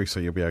Iron Brew,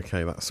 so you'll be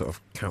okay. That sort of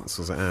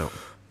cancels it out.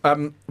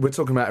 We're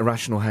talking about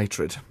irrational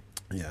hatred.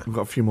 Yeah. We've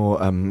got a few more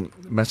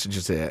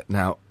messages here.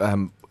 Now,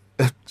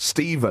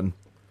 Stephen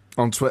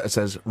on Twitter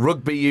says,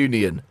 Rugby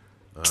Union,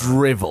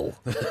 drivel.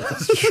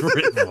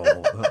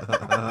 Drivel.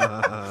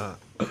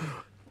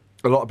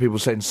 A lot of people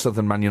saying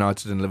Southern Man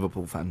United and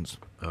Liverpool fans.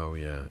 Oh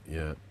yeah,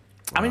 yeah.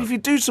 I mean, if you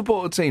do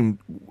support a team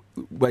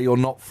where you're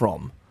not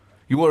from,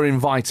 you are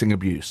inviting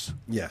abuse.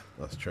 Yeah,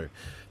 that's true.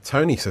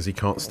 Tony says he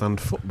can't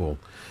stand football.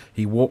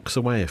 He walks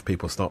away if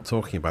people start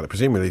talking about it.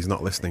 Presumably he's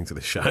not listening to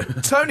the show.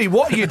 Tony,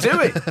 what are you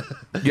doing?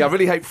 Yeah, I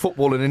really hate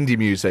football and indie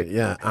music.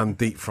 Yeah, and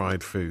deep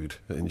fried food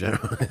in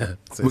general. Yeah.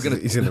 So We're gonna-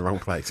 he's in the wrong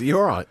place. Are you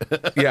all right?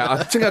 Yeah,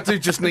 I think I do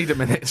just need a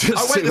minute. Just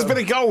Oh, wait, to, there's been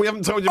a goal. We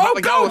haven't told you Oh, about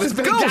the goal. goals, There's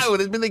been goals. a goal.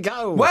 There's been a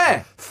goal.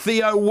 Where?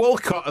 Theo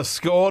Walcott has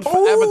scored for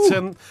Ooh.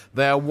 Everton.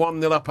 They're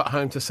 1-0 up at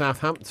home to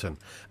Southampton.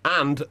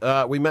 And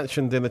we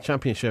mentioned in the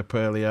Championship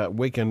earlier,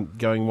 Wigan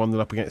going 1-0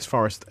 up against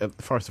Forest.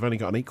 Forest have only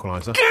got an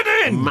equaliser. Get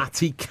in!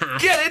 Matty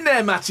Cash. Get in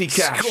there, Matty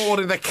Cash. Scored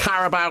in the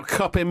Carabao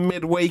Cup in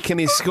midweek and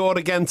he scored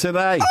again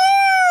today.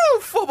 Oh,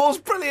 football's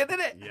brilliant,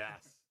 isn't it? Yes.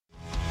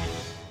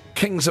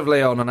 Kings of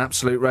Leon on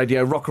Absolute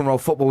Radio, rock and roll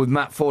football with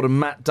Matt Ford and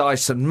Matt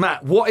Dyson.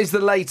 Matt, what is the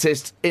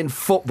latest in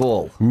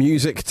football?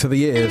 Music to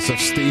the ears of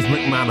Steve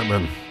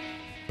McManaman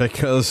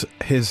because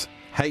his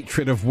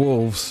hatred of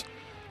Wolves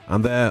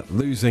and they're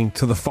losing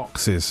to the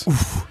Foxes.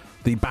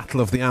 The battle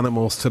of the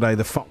animals today,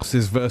 the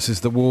Foxes versus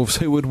the Wolves.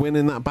 Who would win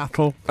in that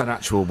battle? A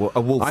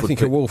wolf. I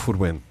think a wolf would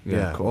win.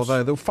 Yeah, of course.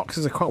 Although the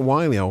Foxes are quite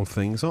wily old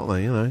things, aren't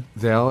they? You know,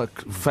 They are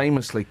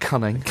famously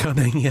cunning.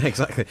 cunning. Yeah,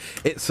 exactly.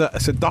 It's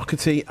a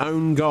Doherty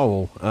own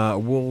goal,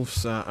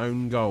 Wolves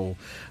own goal,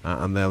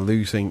 and they're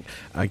losing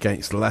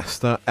against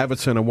Leicester.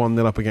 Everton are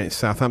 1-0 up against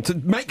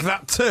Southampton. Make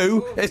that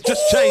 2. It's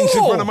just changed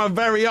in front of my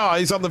very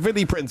eyes on the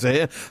video printer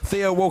here.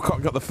 Theo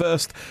Walcott got the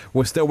first.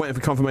 We're still waiting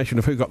for confirmation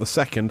of who got the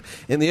second.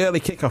 In the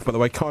early kickoff, by the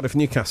way,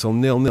 Cardiff-Newcastle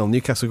 0-0.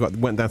 Newcastle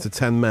went down to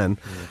 10 men,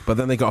 but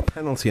then they got a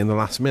penalty in the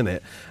last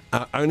minute,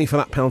 only for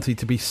that penalty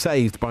to be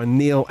saved by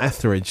Neil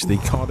Etheridge, the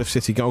Cardiff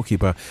City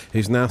goalkeeper,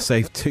 who's now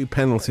saved 2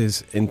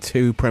 penalties in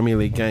 2 Premier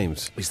League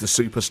games. He's the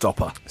super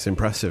stopper. It's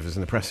impressive. It's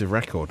an impressive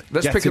record.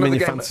 Let's Get pick him in another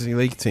your game. fantasy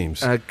league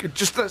teams.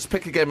 Let's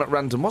pick a game at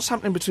random. What's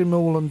happening between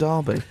Millwall and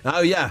Derby?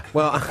 Oh, yeah.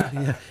 Well,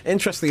 yeah.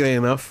 Interestingly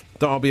enough,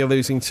 Derby are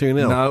losing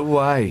 2-0. No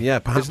way. Yeah,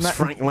 perhaps Isn't that-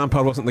 Frank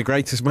Lampard wasn't the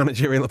greatest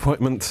managerial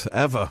appointment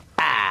ever.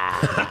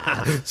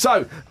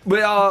 So,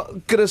 we are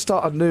going to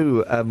start a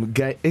new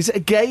game. Is it a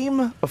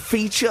game? A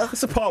feature?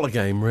 It's a parlour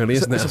game, really,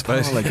 isn't it? It's I a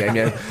suppose. parlour game,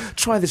 yeah.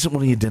 Try this at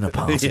one of your dinner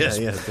parties.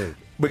 do.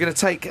 We're going to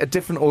take a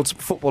different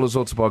footballer's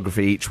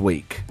autobiography each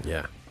week,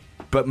 Yeah.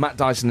 but Matt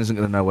Dyson isn't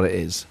going to know what it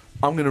is.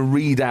 I'm going to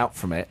read out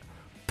from it,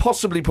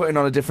 possibly putting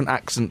on a different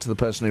accent to the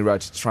person who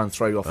wrote it to try and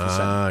throw you off the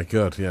scent. Ah,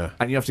 good, yeah.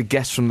 And you have to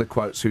guess from the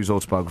quotes whose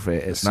autobiography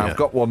it is. Now, Yeah. I've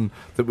got one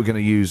that we're going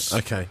to use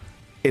Okay.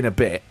 in a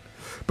bit.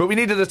 But we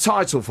needed a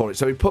title for it,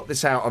 so we put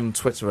this out on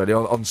Twitter really,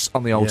 on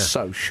the old Yeah.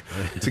 Soch,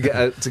 to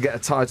get a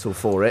title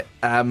for it.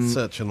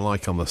 Search and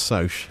like on the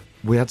Soch.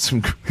 We had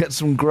some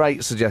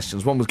great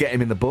suggestions. One was get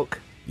him in the book.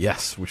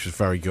 Yes, which is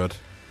very good.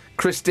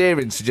 Chris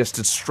Deering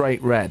suggested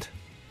straight red.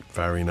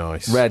 Very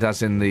nice. Red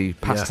as in the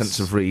past Yes. tense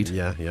of read.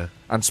 Yeah, yeah.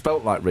 And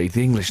spelt like read,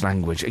 the English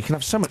language. You can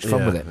have so much fun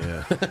Yeah, with it.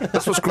 yeah.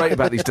 That's what's great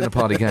about these dinner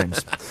party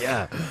games.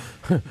 Yeah.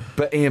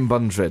 But Ian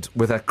Bundred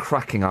with a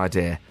cracking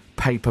idea.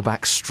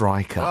 Paperback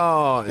striker.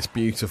 Oh, it's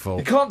beautiful.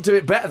 You can't do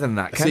it better than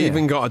that, It's can you?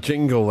 even got a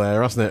jingle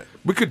there, hasn't it?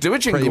 We could do a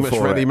jingle Pretty much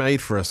for ready it.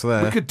 made for us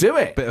there. We could do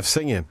it. Bit of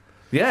singing.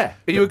 Yeah.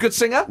 Are you a good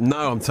singer?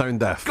 No, I'm tone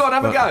deaf. Go on,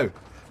 have a but go.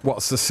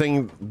 What's the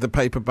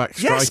paperback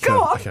striker? Yes,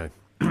 go on. Okay.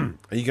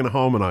 Are you going to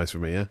harmonise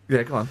with me, yeah?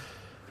 Yeah, go on.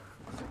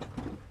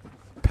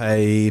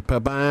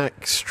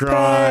 Paperback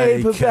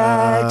striker.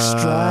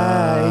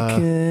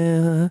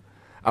 striker.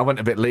 I went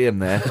a bit Liam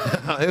there.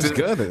 It was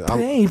good.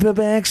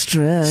 Paperback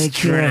striker.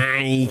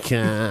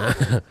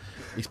 Striker.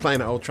 He's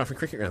playing at Old Trafford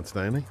Cricket Ground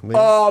today, isn't he?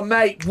 Oh,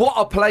 mate, what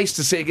a place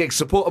to see a gig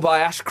supported by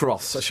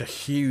Ashcroft. Such a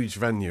huge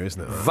venue,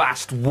 isn't it?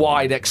 Vast,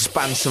 wide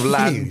expanse of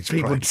land. Huge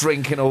People place.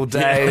 drinking all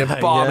day. Yeah,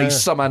 a balmy yeah.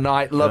 summer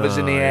night. Lovers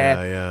in the air.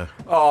 Yeah, yeah.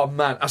 Oh,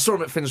 man. I saw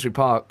him at Finsbury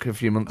Park a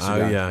few months Oh,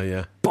 ago. yeah,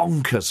 yeah.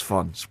 Bonkers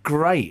fun. It's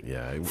great.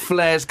 Yeah.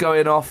 Flares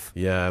going off.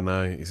 Yeah,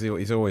 no,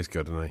 he's always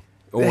good, isn't he?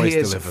 Always he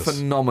is delivers.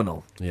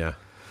 phenomenal. Yeah.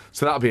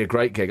 So that'll be a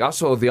great gig. I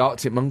saw the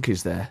Arctic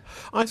Monkeys there.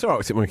 I saw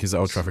Arctic Monkeys at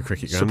Old Trafford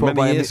Cricket Ground supported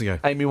by many years ago.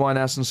 Amy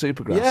Winehouse and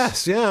Supergrass.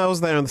 Yes, yeah, I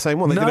was there on the same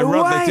one. They No did a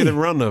run. way. They did a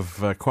run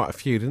of quite a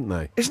few, didn't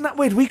they? Isn't that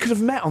weird? We could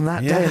have met on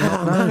that day. Yeah, and not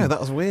I know, known. that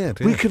was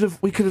weird. We yeah. could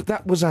have.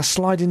 That was our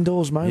sliding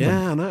doors moment.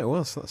 Yeah, I know it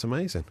was. That's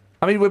amazing.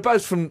 I mean, we're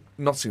both from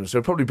Nottingham, so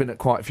we've probably been at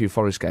quite a few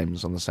Forest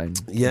games on the same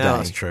Yeah, day.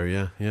 that's true.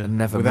 Yeah, yeah. And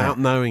never without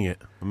met. knowing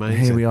it. Amazing.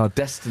 And here we are,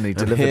 destiny And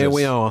delivered here us.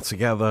 we are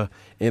together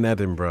in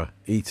Edinburgh,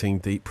 eating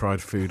deep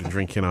fried food and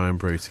drinking iron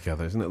brew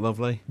together. Isn't it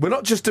lovely? We're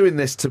not just doing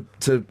this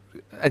to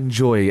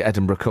enjoy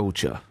Edinburgh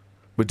culture.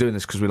 We're doing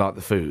this because we like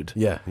the food.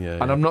 Yeah, yeah.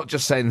 And I'm not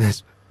just saying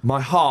this. My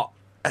heart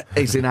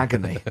is in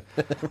agony.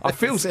 I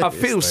feel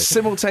Seriously.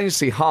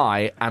 simultaneously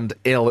high and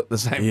ill at the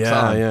same Yeah,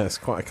 time. yeah. It's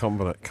quite a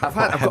combination, I've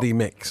quite a got- heady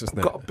mix, isn't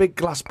it? Got a big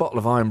glass bottle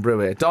of iron brew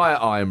here. Diet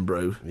iron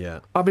brew. Yeah.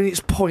 I mean, it's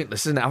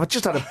pointless, isn't it? I've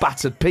just had a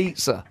battered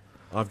pizza.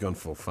 I've gone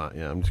full fat.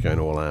 Yeah, I'm just going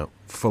all out,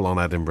 full on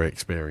Edinburgh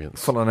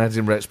experience. Full on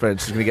Edinburgh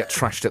experience is going to get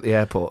trashed at the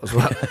airport as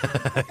well.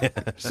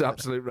 It's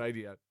Absolute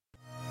Radio.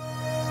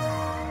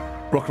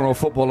 Rock and roll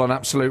football on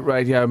Absolute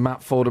Radio.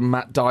 Matt Ford and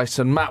Matt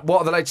Dyson. Matt,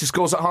 what are the latest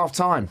scores at half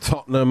time?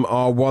 Tottenham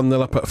are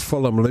 1-0 up at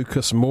Fulham.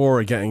 Lucas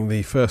Moura getting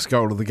the first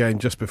goal of the game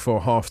just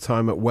before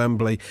half-time at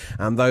Wembley.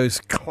 And those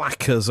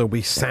clackers will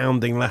be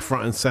sounding left,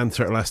 right and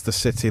centre at Leicester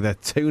City. They're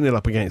 2-0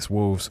 up against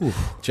Wolves.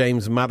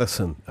 James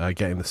Maddison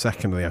getting the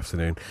second of the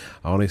afternoon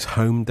on his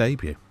home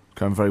debut.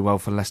 Going very well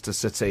for Leicester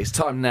City. It's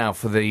time now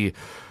for the...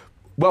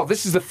 Well,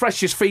 this is the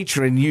freshest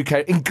feature in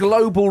UK, in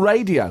global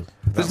radio.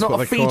 There's That's not what a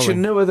they're calling. feature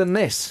newer than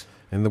this.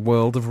 In the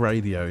world of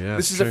radio, yeah.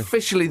 This is true.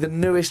 officially the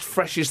newest,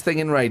 freshest thing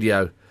in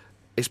radio.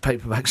 It's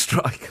Paperback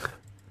Strike.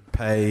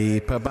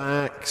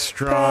 Paperback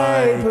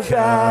striker.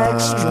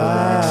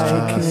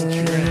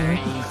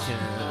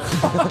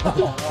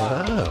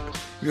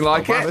 You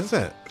like Wow, it? is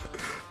it?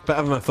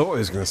 Better than I thought it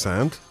was going to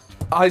sound.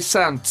 I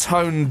sound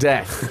tone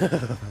deaf,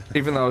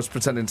 even though I was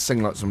pretending to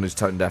sing like someone who's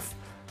tone deaf.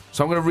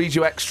 So I'm going to read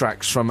you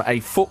extracts from a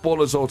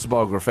footballer's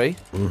autobiography.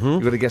 Mm-hmm.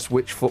 You've got to guess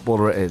which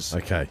footballer it is.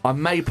 Okay. I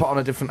may put on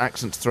a different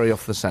accent to throw you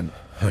off the scent.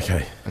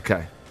 Okay.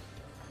 Okay.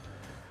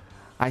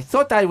 I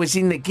thought I was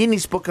in the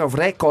Guinness Book of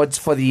Records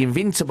for the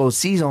Invincible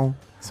season,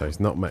 So he's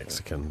not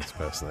Mexican, this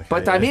person. Okay,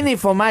 but I'm in it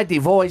for my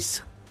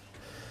divorce.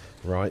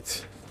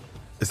 Right.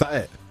 Is that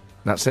it?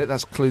 That's it.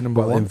 That's clue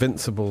number Well, one.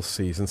 Invincible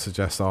season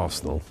suggests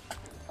Arsenal.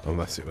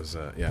 Unless it was...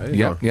 Yeah, go on,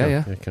 yeah, go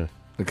yeah. on. Okay.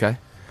 Okay.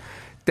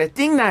 The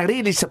thing that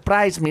really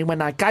surprised me when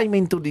I came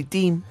into the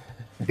team,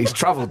 he's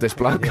travelled, this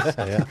bloke,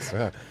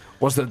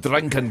 was the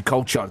drinking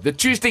culture. The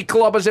Tuesday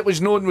Club, as it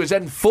was known, was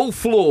in full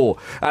flow,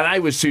 and I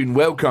was soon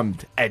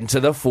welcomed into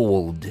the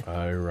fold.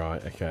 Oh,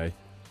 right, okay.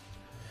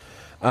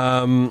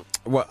 Well,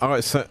 all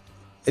right, so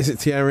is it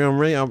Thierry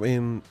Henry? I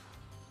mean,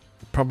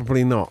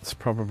 Probably not.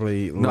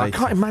 Probably No, I later.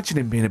 can't imagine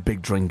him being a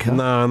big drinker.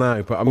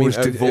 No, but I mean, his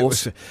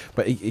divorce.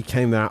 but he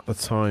came there at the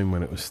time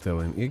when it was still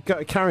in. You got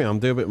to carry on,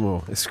 do a bit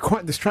more. It's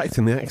quite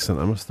distracting, the accent,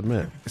 I must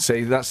admit. See,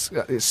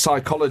 it's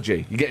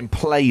psychology. You're getting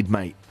played,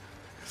 mate.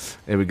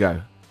 Here we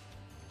go.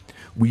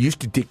 We used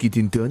to take it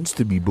in turns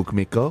to be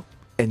bookmaker.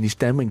 And this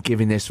time when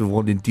Kevin asked for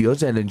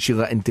volunteers, Alan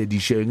Shearer and Teddy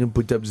Sheringham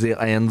put up their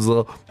hands.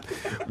 We'll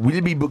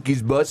be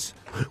bookies, boss.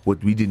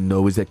 What we didn't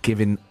know is that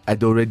Kevin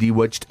had already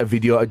watched a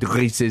video of the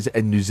races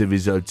and knew the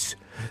results.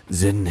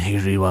 Then he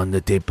rewound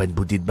the tape and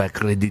put it back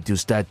ready to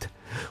start.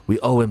 We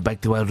all went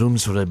back to our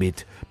rooms for a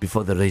bit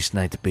before the race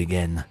night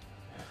began.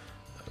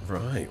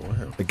 Right,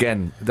 wow.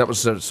 Again, that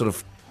was a sort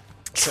of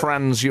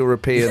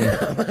trans-European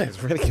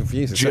It's really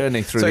confusing.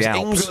 journey through so the it's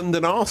Alps. England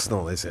and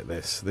Arsenal, is it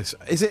this?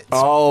 Is it?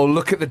 Oh,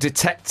 look at the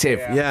detective.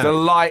 Yeah. The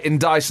light in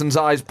Dyson's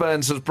eyes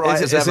burns as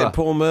bright is as ever. it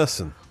Paul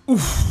Merson?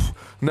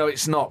 No,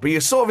 it's not. But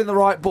you're sort of in the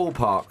right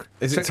ballpark.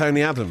 Is it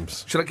Tony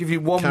Adams? Shall I give you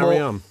one Carry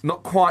more? on.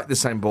 Not quite the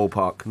same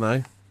ballpark.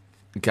 No.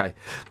 Okay.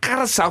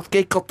 Gareth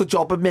Southgate got the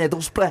job at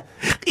Middlesbrough.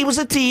 He was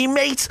a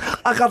teammate.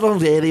 I got on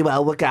really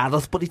well with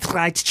Gareth, but he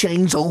tried to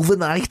change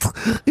overnight.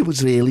 It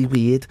was really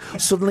weird.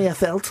 Suddenly I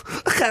felt,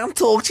 I can't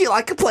talk to you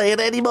like a player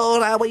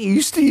anymore, how I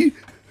used to.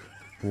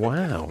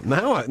 Wow.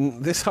 Now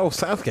this whole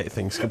Southgate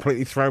thing's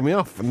completely thrown me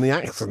off, and the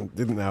accent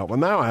didn't help. And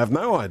now I have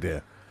no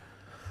idea.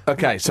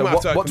 Okay, so We'll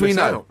have to what do we open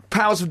know? this out.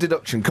 Powers of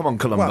deduction. Come on,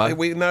 Columbo. Well,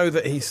 we know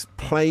that he's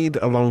played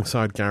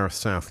alongside Gareth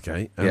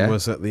Southgate and Yeah.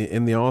 was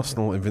in the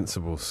Arsenal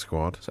Invincibles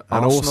squad, and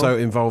Arsenal- also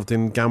involved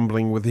in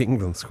gambling with the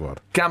England squad.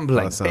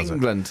 Gambling, That sounds it.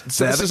 England.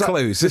 They're this the is like-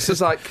 clues. This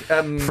is like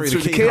through the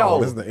keyhole,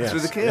 keyhole, isn't it? Yes. Through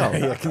the keyhole.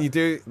 Yeah. Can you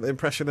do the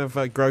impression of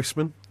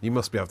Grossman? You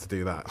must be able to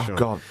do that. Oh surely.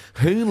 God,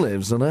 who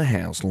lives in a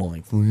house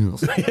like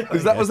this?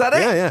 Was that it?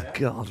 Yeah.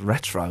 God,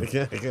 retro.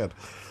 Yeah, good.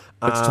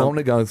 It's time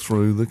to go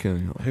through the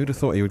keyhole. Who'd have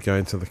thought he would go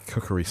into the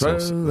cookery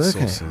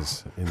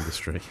sauces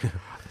industry?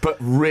 But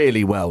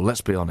really well,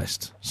 let's be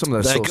honest. Some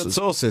of those They're sauces. good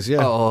sauces,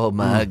 yeah. Oh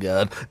my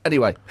God.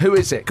 Anyway, who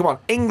is it? Come on.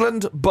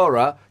 England,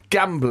 Borough,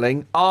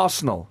 gambling,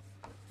 Arsenal.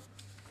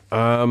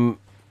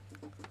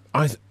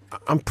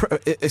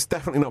 It's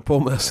definitely not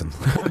Paul Merson.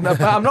 No,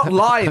 but I'm not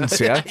lying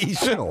to you. Are you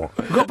sure?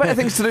 We've got better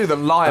things to do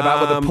than lie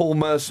about what the Paul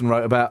Merson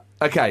wrote about.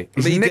 Okay,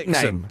 his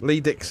nickname. Lee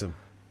Dixon.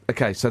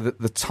 Okay, so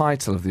the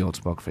title of the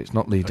autobiography, it's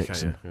not Lee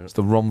Dixon. yeah. It's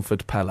the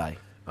Romford Pele.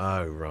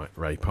 Oh, right.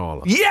 Ray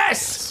Parlour.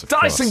 Yes! of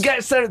Dyson course.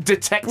 gets there.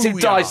 Detective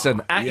Booyah.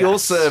 Dyson, at your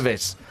Yes.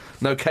 service.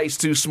 No case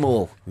too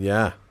small.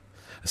 Yeah.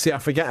 See, I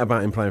forget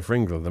about him playing for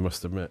England, I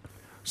must admit.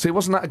 See,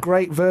 wasn't that a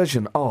great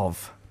version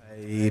of...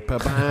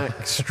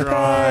 Paperback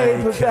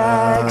striker.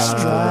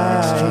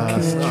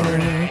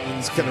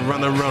 It's going to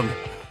run and run.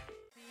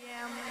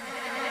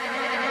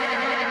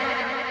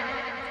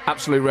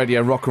 Absolute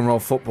Radio Rock and Roll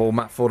Football,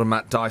 Matt Ford and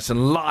Matt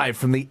Dyson, live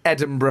from the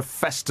Edinburgh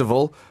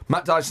Festival.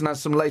 Matt Dyson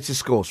has some latest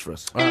scores for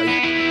us.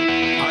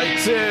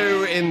 I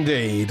do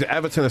indeed.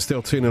 Everton are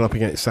still 2-0 up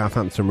against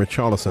Southampton.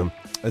 Richarlison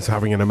is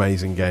having an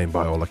amazing game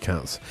by all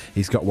accounts.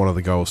 He's got one of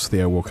the goals.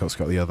 Theo Walcott's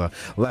got the other.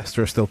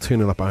 Leicester are still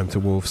 2-0 up at home to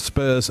Wolves.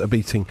 Spurs are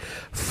beating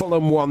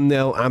Fulham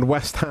 1-0 and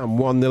West Ham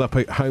 1-0 up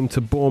at home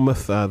to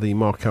Bournemouth. The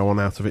Marco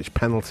Arnautovic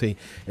penalty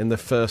in the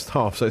first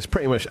half. So it's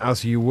pretty much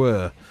as you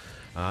were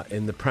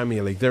in the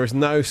Premier League. There is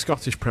no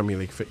Scottish Premier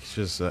League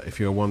fixtures, if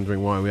you're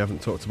wondering why we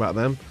haven't talked about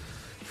them.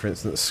 For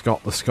instance,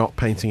 Scott the Scot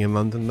painting in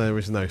London. There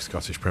is no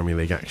Scottish Premier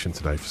League action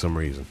today for some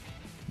reason.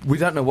 We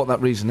don't know what that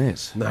reason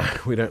is. No,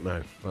 we don't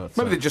know. But,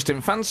 Maybe they just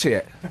didn't fancy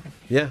it.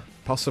 yeah,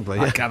 possibly.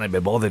 I Yeah. can't be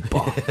bothered,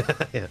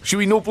 but should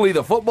we not play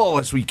the football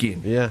this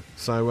weekend? Yeah.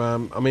 So,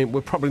 I mean,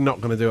 we're probably not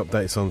going to do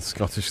updates on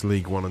Scottish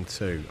League 1 and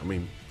 2. I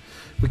mean,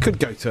 we could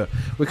go to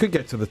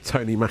the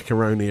Tony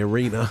Macaroni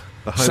Arena,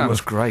 the home Sounds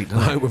of, great, the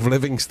doesn't it? home of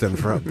Livingston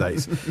for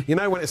updates. You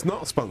know, when it's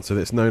not sponsored,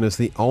 it's known as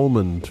the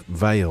Almond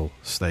Vale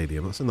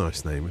Stadium. That's a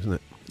nice name, isn't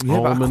it? Yeah,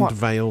 but I Almond quite-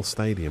 Vale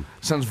Stadium,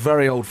 Sounds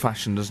very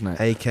old-fashioned, doesn't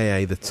it?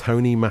 aka the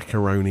Tony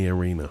Macaroni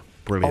Arena.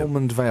 Brilliant.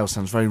 Almond Vale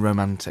sounds very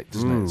romantic,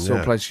 doesn't it? It's sort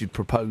of yeah. place you'd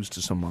propose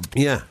to someone.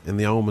 Yeah, in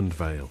the Almond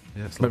Vale.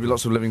 Yes, Maybe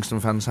lots of Livingston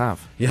fans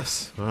have.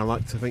 Yes, I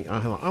like to think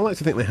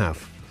they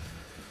have.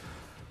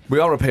 We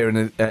are up here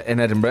in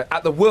Edinburgh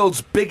at the world's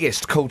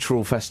biggest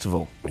cultural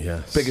festival.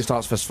 Yes, Biggest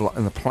arts festival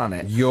on the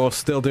planet. You're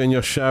still doing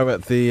your show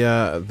at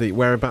the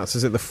whereabouts?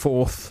 Is it the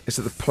fourth? It's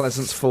at the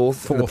Pleasance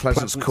Fourth in the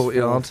Pleasance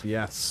Courtyard. Fourth,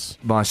 yes,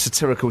 My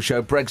satirical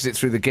show, Brexit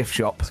Through the Gift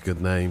Shop. that's a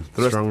good name.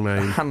 There are Strong a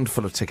name.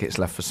 handful of tickets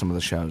left for some of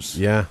the shows.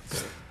 Yeah,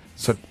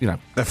 So, you know,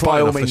 they're by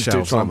flying all off the means, do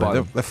shelves, try aren't and buy they?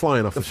 them. They're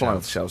flying off They're the flying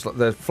off shelves. the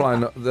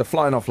shelves. They're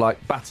flying off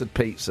like battered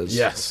pizzas.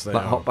 Yes, they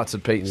like are. hot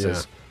battered pizzas.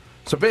 Yeah.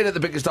 So, being at the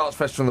biggest arts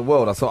festival in the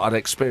world, I thought I'd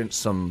experience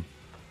some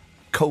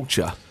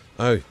culture.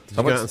 Oh, did you I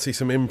go went out and see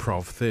some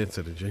improv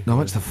theatre? Did you? No, I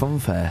went to the fun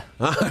fair.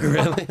 Oh,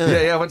 really?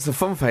 Yeah, I went to the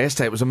fun fair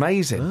yesterday. It was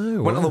amazing.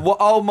 Oh, Went on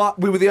wow.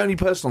 we were the only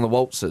person on the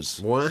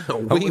waltzers. Wow,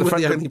 with we a were the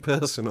friend of- only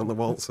person on the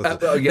waltzers.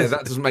 Oh yeah,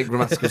 that doesn't make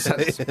grammatical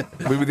sense.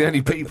 We were the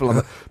only people on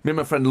the... Me and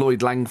my friend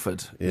Lloyd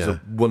Langford, who's Yeah. a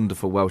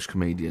wonderful Welsh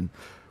comedian.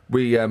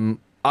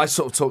 I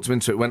sort of talked him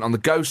into it. Went on the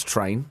Ghost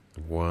train,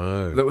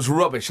 Whoa. that was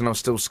rubbish, and I was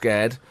still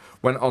scared.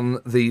 Went on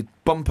the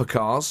bumper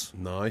cars,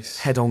 Nice.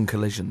 head-on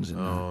collisions. In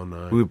Oh, there.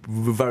 no. We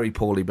were very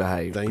poorly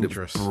behaved. but it was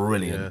Dangerous.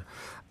 brilliant. Yeah.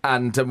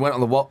 And went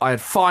on the. I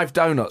had 5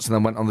 donuts and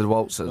then went on the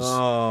waltzers.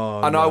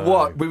 Oh, and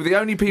no. we were the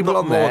only people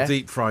Not on more there.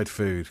 deep fried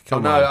food. Oh,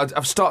 Come no, on.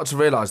 I've started to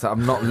realise that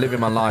I'm not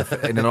living my life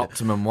in an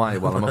optimum way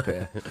while I'm up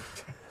here.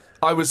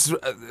 I was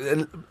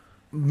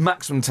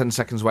maximum 10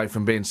 seconds away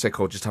from being sick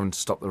or just having to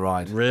stop the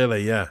ride.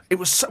 Really, yeah. It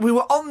was. We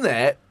were on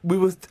there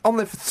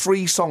for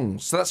 3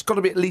 songs, so that's got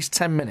to be at least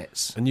 10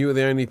 minutes. And you were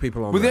the only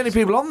people on We're the there. only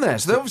people on there,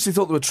 so they obviously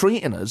thought they were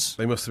treating us.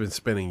 They must have been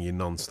spinning you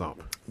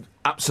non-stop.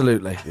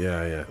 Absolutely.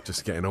 Yeah, yeah.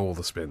 Just getting all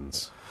the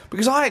spins.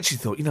 Because I actually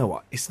thought, you know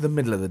what, it's the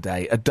middle of the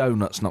day, a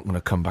donut's not going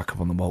to come back up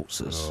on the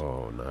waltzers.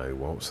 Oh, no.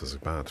 Waltzers are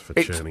bad for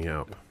It- churning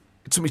up.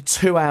 It took me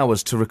 2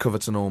 hours to recover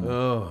to normal.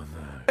 Oh,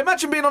 no.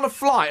 Imagine being on a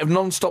flight of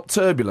non-stop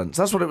turbulence.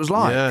 That's what it was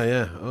like. Yeah,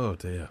 yeah. Oh,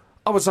 dear.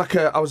 I was like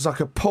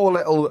a poor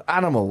little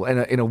animal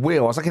in a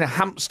wheel. I was like in a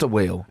hamster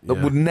wheel that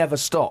Yeah. would never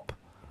stop.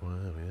 Wow,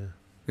 yeah.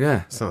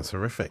 Yeah. Sounds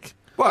horrific.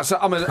 Well, so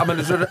I'm an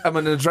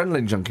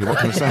adrenaline junkie. What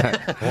can I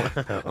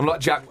say? I'm not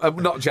Jack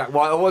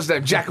White. What was his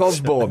name? Jack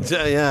Osborne.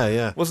 Yeah, yeah,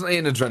 yeah. Wasn't he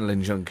an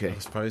adrenaline junkie? I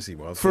suppose he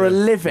was. For a yeah.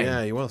 living?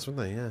 Yeah, he was,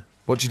 wasn't he? Yeah.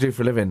 What do you do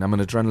for a living? I'm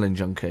an adrenaline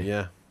junkie.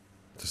 Yeah.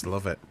 Just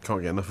love it.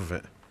 Can't get enough of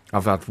it.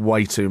 I've had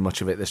way too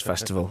much of it this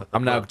festival.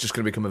 I'm now just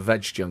going to become a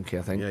veg junkie,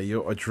 I think. Yeah,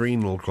 your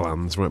adrenal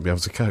glands won't be able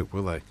to cope,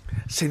 will they?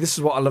 See, this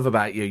is what I love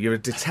about you. You're a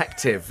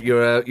detective.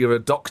 You're a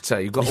doctor.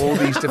 You've got all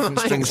these different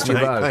strings to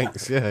your mate, bow.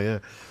 Thanks, yeah, yeah.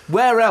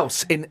 Where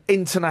else in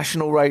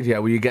international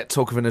radio will you get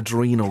talk of an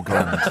adrenal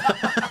gland?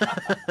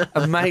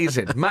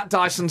 Amazing. Matt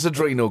Dyson's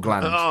adrenal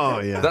gland. Oh,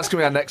 yeah. That's going to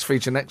be our next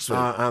feature next week.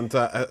 And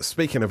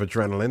speaking of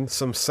adrenaline,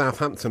 some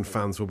Southampton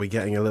fans will be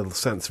getting a little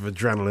sense of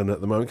adrenaline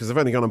at the moment because they've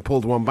only gone and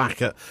pulled one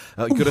back at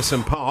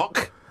Goodison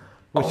Park,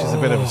 which is a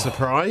bit of a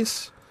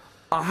surprise.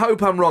 I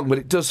hope I'm wrong, but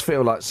it does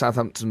feel like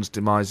Southampton's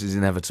demise is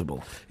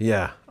inevitable.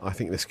 Yeah, I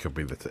think this could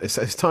be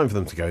it's time for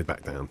them to go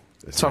back down.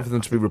 It's time for them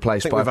to be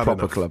replaced think by a we've had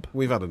proper enough. club.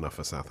 We've had enough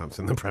of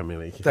Southampton in the Premier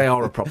League. They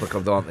are a proper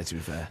club, though, aren't they, to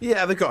be fair?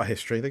 Yeah, they've got a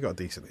history. They've got a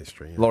decent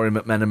history. Yeah, Laurie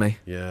McMenemy.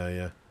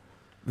 yeah.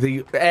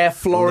 The Air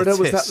Florida,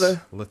 was that the...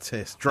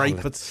 Latisse.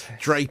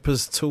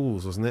 Draper's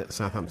Tools, wasn't it?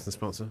 Southampton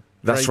sponsor.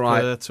 That's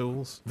Draper right.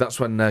 Tools. That's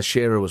when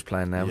Shearer was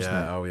playing now, wasn't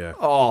Yeah, it? oh yeah.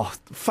 Oh,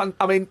 fun.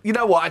 I mean, you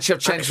know what? Actually,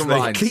 I've changed my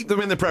mind. Keep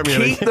them in the Premier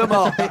League. Keep them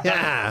up.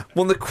 Yeah.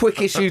 One of the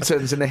quickest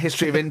U-turns in the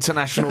history of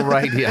international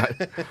radio.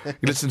 You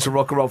listen to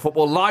Rock and Roll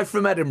Football live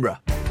from Edinburgh.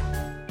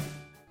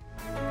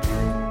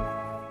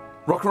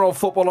 Rock and Roll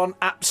Football on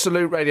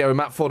Absolute Radio with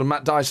Matt Ford and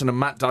Matt Dyson, and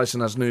Matt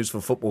Dyson has news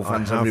for football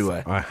fans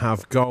everywhere. I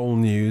have goal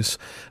news.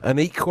 An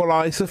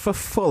equaliser for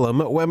Fulham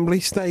at Wembley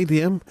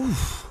Stadium.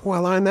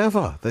 Well, I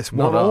never. This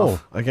Not 1-1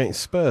 off. against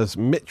Spurs.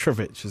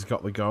 Mitrovic has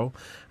got the goal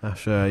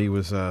after he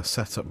was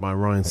set up by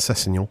Ryan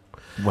Sessegnon.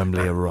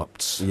 Wembley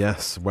erupts.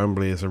 Yes,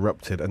 Wembley has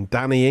erupted, and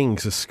Danny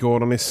Ings has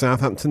scored on his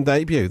Southampton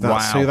debut.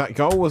 That's Wow. who that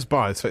goal was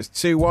by. So it's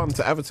 2-1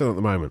 to Everton at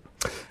the moment.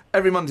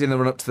 Every Monday in the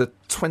run-up to the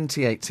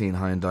 2018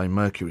 Hyundai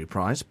Mercury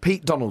Prize,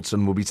 Pete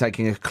Donaldson will be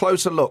taking a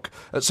closer look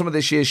at some of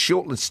this year's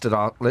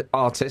shortlisted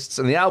artists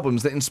and the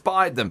albums that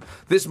inspired them.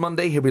 This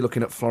Monday, he'll be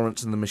looking at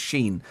Florence and the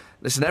Machine.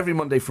 Listen every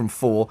Monday from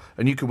 4,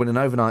 and you can win an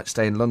overnight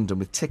stay in London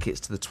with tickets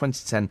to the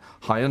 2010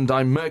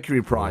 Hyundai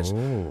Mercury Prize.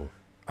 Oh,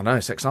 I know,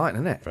 it's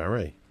exciting, isn't it?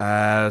 very.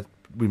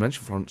 We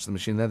mentioned Florence and the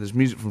Machine there. There's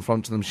music from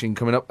Florence and the Machine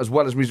coming up, as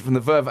well as music from The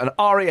Verve and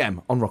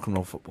R.E.M. on Rock and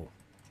Roll Football.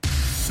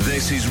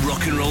 This is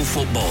Rock and Roll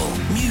Football,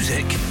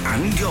 music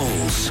and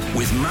goals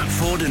with Matt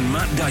Ford and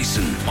Matt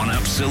Dyson on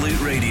Absolute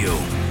Radio.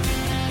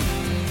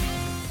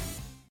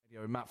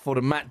 Matt Ford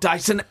and Matt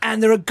Dyson,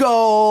 and there are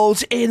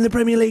goals in the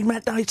Premier League,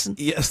 Matt Dyson.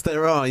 Yes,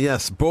 there are,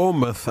 yes.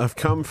 Bournemouth have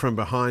come from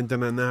behind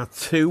and are now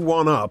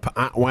 2-1 up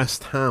at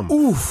West Ham.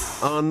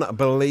 Oof.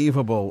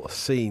 Unbelievable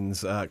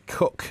scenes.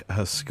 Cook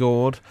has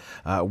scored.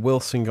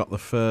 Wilson got the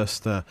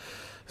first.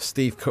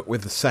 Steve Cook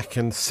with the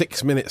second.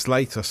 6 minutes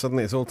later,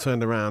 suddenly it's all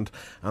turned around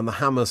and the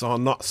Hammers are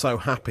not so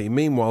happy.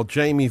 Meanwhile,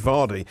 Jamie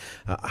Vardy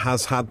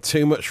has had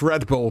too much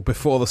Red Bull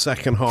before the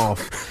second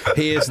half.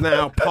 He is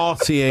now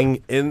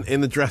partying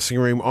in the dressing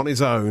room on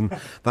his own.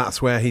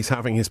 That's where he's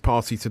having his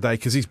party today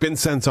because he's been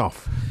sent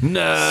off.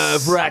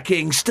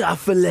 Nerve-wracking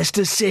stuff for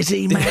Leicester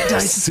City, Matt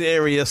Dyson.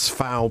 Serious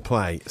foul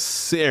play.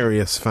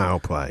 Serious foul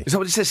play. Is that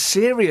what it says?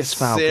 Serious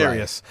foul play?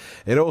 Serious.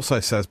 It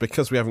also says,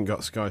 because we haven't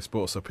got Sky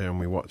Sports up here and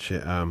we watch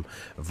it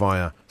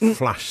via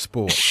Flash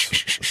Sports.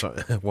 So,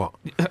 what?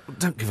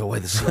 Don't give away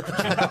the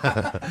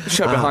secret.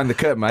 Show behind the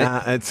curtain, mate.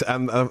 It's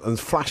and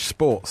Flash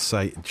Sports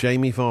say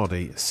Jamie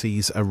Vardy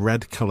sees a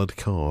red-coloured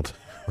card.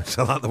 Which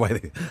I like the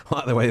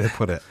way they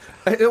put it.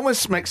 It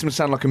almost makes him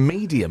sound like a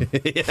medium.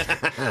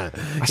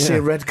 I see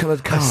a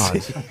red-coloured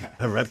card.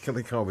 A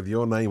red-coloured card with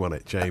your name on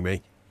it,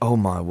 Jamie. Oh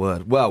my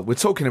word! Well, we're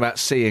talking about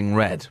seeing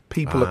red.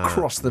 People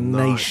across the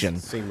nation.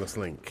 Seamless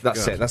link.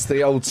 That's Good. it. That's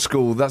the old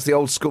school. That's the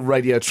old school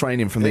radio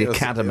training from the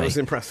academy. It was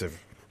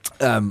impressive.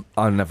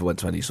 I never went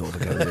to any sort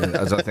of game,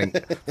 as I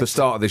think the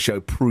start of the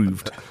show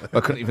proved. I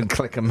couldn't even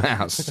click a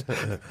mouse.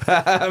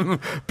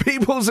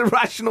 People's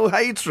irrational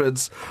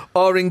hatreds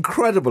are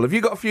incredible. Have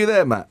you got a few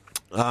there, Matt?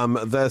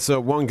 There's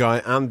one guy,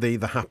 Andy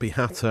the Happy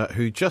Hatter,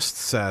 who just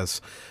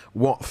says,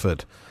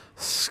 Watford,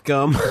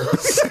 scum. Can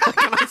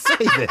I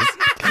say this?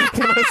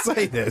 Can I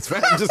say this?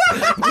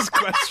 I'm just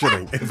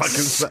questioning if I can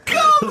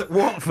say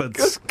Watford,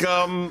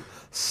 scum.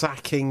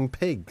 Sacking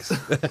pigs.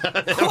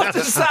 What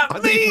does that I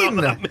mean? don't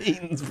know what that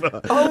means,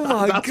 but Oh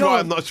my that's God. why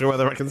I'm not sure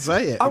whether I can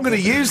say it. I'm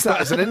going to use that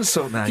as an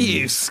insult now.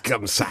 You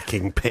scum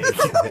sacking pig.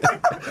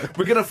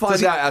 We're going to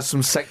find out it has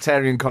some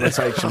sectarian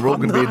connotation. We're all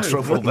going to be in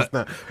trouble. But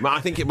I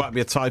think it might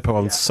be a typo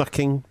on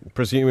sucking,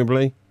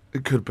 presumably.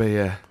 it could be,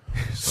 yeah.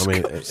 I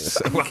mean, it's,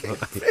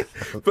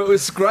 But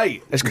it's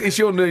great. It's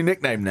your new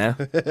nickname now.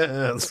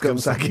 scum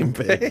sacking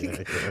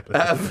pig.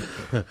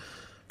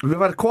 We've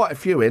had quite a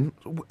few in.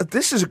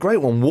 This is a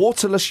great one.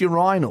 Waterless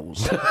urinals.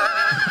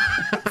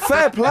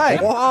 Fair play.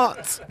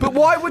 What? But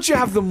why would you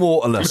have them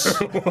waterless?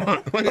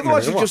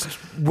 Otherwise you're what? just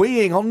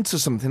weeing onto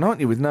something,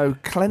 aren't you, with no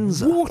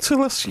cleanser?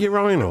 Waterless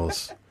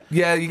urinals.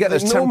 Yeah, you get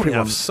those They normally temporary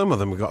have ones. some of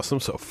them have got some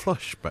sort of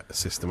flush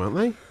system, haven't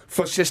they?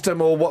 Flush system,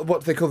 or what do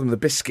they call them? The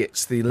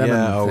biscuits, the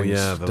lemon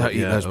things. Don't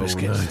eat those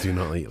biscuits. No, do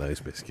not eat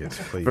those biscuits,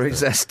 please. Very don't.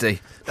 zesty.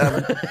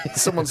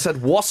 Someone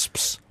said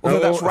wasps. Although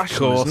that's of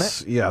rational, course.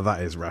 isn't it? Yeah,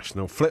 that is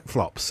rational.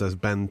 Flip-flops, says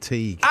Ben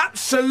Teague.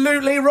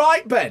 Absolutely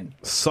right, Ben.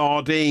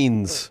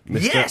 Sardines.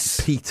 Mr.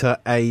 Yes! Peter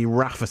A.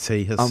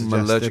 Rafferty has I'm suggested.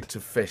 allergic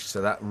to fish,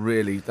 so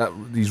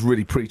he's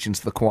really preaching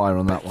to the choir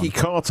on that Becky one.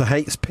 Carter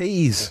hates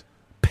peas.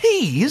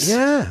 Peas?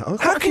 Yeah.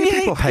 How can you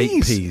people hate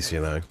hate peas? peas,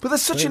 you know? But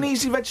that's such an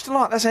easy veg to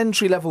like. That's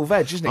entry-level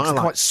veg, isn't it? 'Cause I it's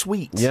like- quite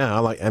sweet. Yeah, I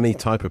like any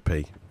type of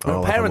pea. There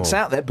I'll are have parents them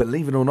all. out there,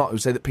 believe it or not, who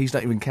say that peas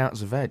don't even count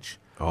as a veg.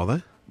 Are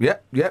there? Yeah,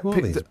 yeah. Who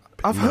are these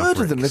I've heard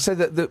of them. They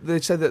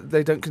mavericks? say that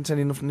they don't contain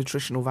enough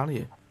nutritional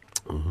value.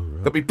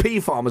 There'll be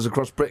pea farmers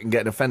across Britain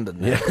getting offended.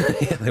 Now.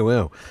 Yeah, they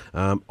will.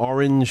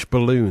 Orange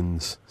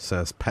balloons,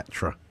 says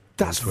Petra.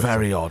 That's on Twitter.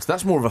 very odd.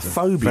 That's more of a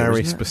phobia.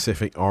 Very isn't it?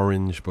 specific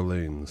orange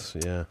balloons,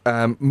 yeah.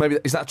 Maybe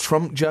is that a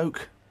Trump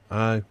joke?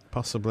 Oh,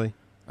 possibly.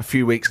 A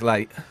few weeks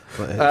late.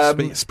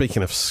 But,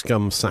 speaking of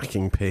scum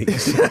sacking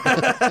pigs.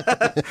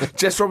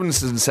 Jess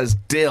Robinson says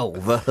dill,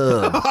 the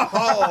herb.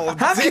 Oh,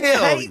 How can you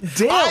hate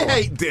dill? I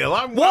hate dill.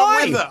 I'm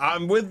Why? with it.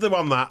 I'm with them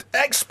on that.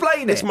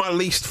 Explain it. It's my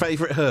least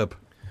favourite herb.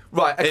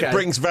 Right, okay. It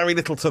brings very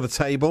little to the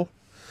table.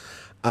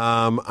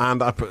 And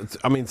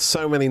I mean,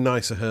 so many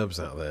nicer herbs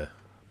out there.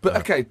 But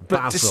okay,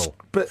 basil.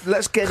 but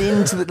let's get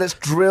into the. Let's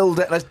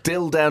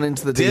dill down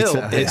into the Dill,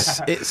 detail.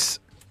 it's.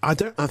 I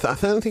don't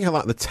think I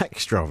like the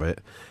texture of it.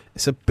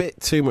 It's a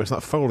bit too much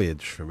like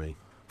foliage for me.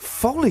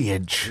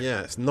 Foliage.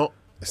 Yeah, it's not.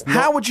 It's not.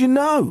 How would you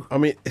know? I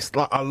mean, it's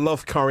like I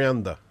love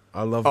coriander.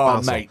 I love Oh,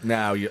 basil. mate,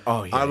 now you.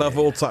 Oh, yeah. I love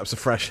all types of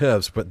fresh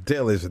herbs, but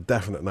dill is a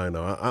definite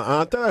no-no.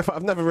 I don't know if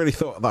I've never really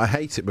thought that I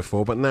hate it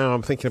before, but now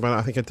I'm thinking about it.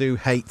 I think I do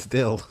hate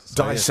dill.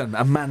 So, Dyson,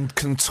 a man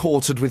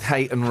contorted with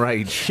hate and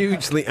rage.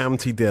 hugely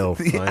anti-dill.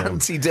 The I am.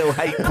 anti-dill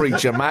hate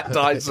preacher, Matt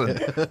Dyson.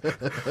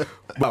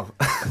 Well,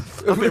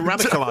 I've been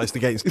radicalised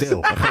against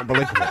dill. I can't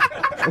believe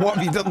it. What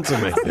have you done to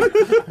me?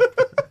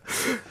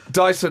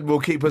 Dyson will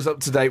keep us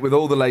up to date with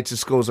all the latest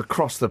scores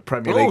across the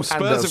Premier League. Oh,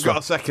 Spurs and have elsewhere. got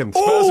a second.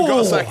 Spurs have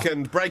got a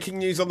second. Breaking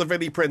news on the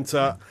Vidi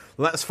printer.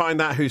 Let's find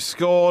out who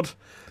scored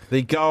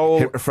the goal.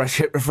 Hit refresh,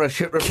 hit refresh,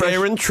 hit refresh.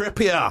 Kieran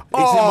Trippier.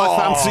 He's in my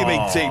fantasy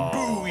league team.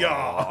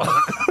 Booyah!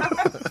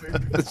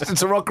 Listen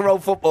to Rock and Roll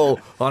Football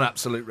on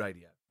Absolute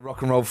Radio.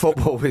 Rock and Roll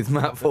Football with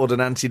Matt Ford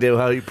and anti-dill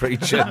hate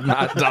preacher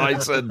Matt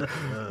Dyson.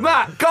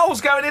 Matt,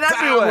 goals going in Down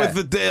everywhere. with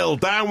the dill,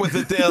 down with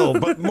the dill.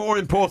 But more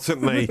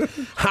importantly,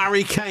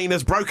 Harry Kane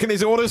has broken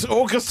his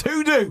August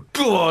hoodoo.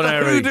 Go on, The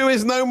Harry. hoodoo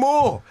is no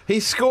more.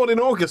 He's scored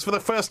in August for the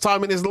first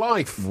time in his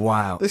life.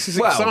 Wow. This is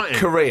Well, exciting.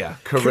 career.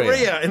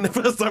 In the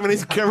first time in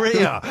his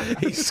career.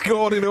 He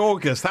scored in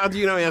August. How do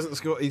you know he hasn't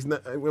scored?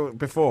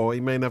 Before, he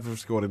may never have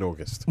scored in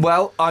August.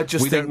 Well, I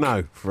just We think don't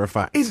know for a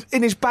fact. He's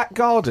in his back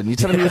garden. You're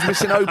telling me he was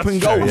missing open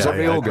goals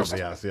every August.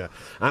 Yes, yeah.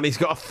 And he's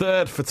got a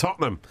third for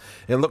Tottenham.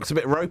 It looked a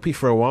bit ropey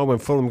for a while when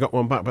Fulham got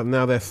one back, but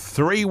now they're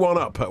 3-1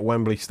 up at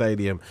Wembley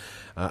Stadium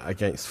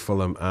against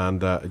Fulham. And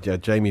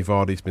Jamie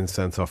Vardy's been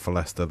sent off for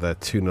Leicester. They're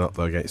 2-0 up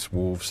though against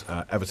Wolves.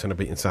 Everton are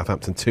beating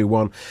Southampton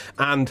 2-1.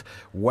 And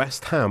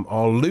West Ham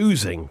are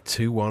losing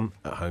 2-1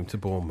 at home to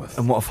Bournemouth.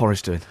 And what are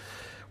Forest doing?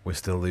 We're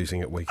still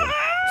losing at Wigan.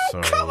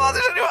 So, Come on,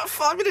 there's only about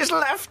 5 minutes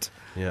left.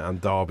 yeah, and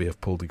Derby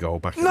have pulled a goal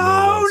back. at No, 0-1. So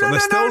no, they're no,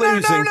 still no,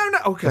 losing. no.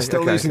 Okay, They're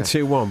still okay, losing okay.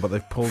 2-1, but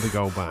they've pulled a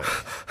goal back.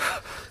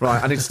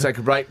 Right, I need to take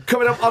a break.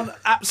 Coming up on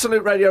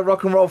Absolute Radio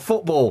Rock and Roll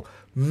Football,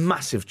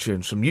 massive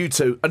tunes from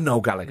U2 and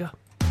Noel Gallagher.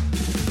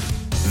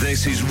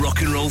 This is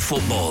Rock and Roll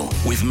Football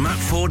with Matt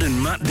Ford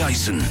and Matt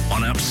Dyson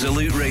on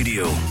Absolute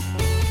Radio.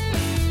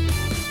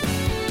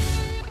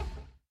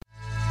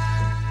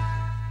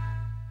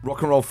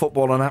 Rock and Roll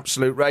Football on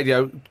Absolute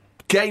Radio.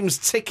 game's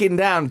ticking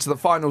down to the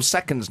final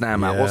seconds now,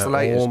 Matt. What's the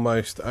latest?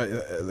 Almost.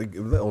 The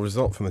little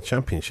result from the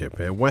Championship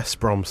here. West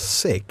Brom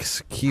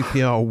 6,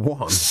 QPR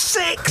 1.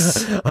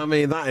 6! I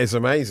mean, that is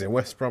amazing.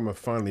 West Brom have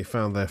finally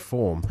found their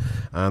form,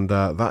 and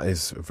that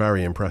is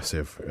very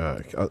impressive.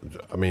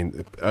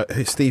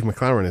 Steve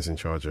McLaren is in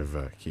charge of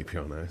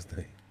QPR now, isn't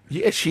he?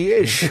 Yes, she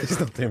is. He's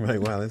not doing very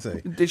well, is he?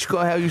 Did she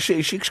got how you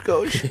say she's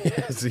Scottish?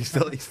 Yes, he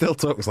still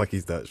talks like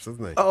he's Dutch,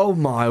 doesn't he? Oh,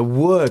 my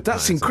word.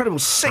 That's That is incredible.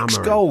 6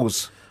 hammering.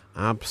 goals.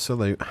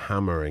 Absolute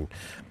hammering.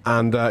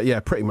 And,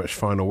 pretty much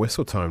final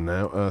whistle time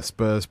now.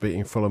 Spurs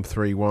beating Fulham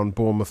 3-1,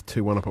 Bournemouth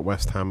 2-1 up at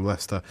West Ham,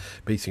 Leicester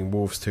beating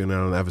Wolves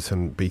 2-0, and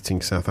Everton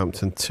beating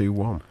Southampton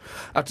 2-1.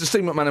 After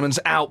Steve McManaman's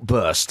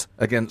outburst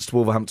against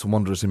Wolverhampton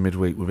Wanderers in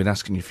midweek, we've been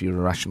asking you for your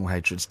irrational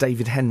hatreds.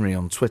 David Henry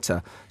on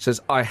Twitter says,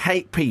 I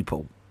hate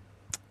people...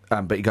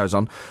 but he goes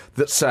on,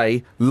 that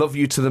say, love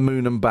you to the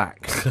moon and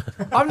back.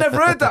 I've never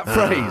heard that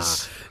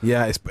phrase.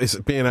 Yeah, it's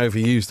being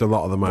overused a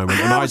lot at the moment,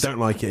 and I don't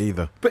like it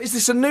either. But is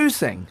this a new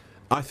thing?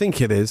 I think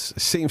it is.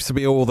 It seems to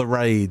be all the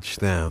rage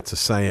now to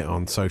say it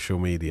on social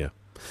media.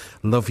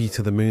 Love you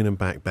to the moon and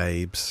back,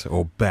 babes.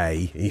 Or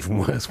bay, even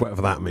worse,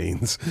 whatever that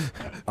means.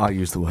 I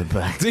use the word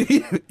bay. Do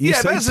you?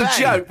 Yeah, say that's a bay?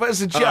 joke.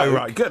 That's a joke. Oh,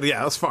 right, good.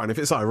 Yeah, that's fine. If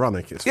it's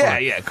ironic, it's Yeah,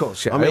 fine. yeah, of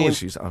course. Yeah. I I mean,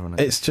 always use ironic.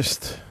 It's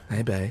just...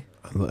 Hey, bay.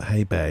 Look,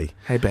 hey, bay.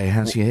 Hey, bay,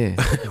 how's your hair?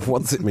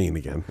 What does it mean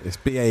again? It's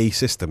BAE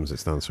Systems it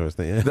stands for,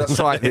 isn't it? Yeah. That's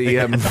like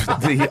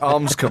the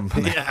arms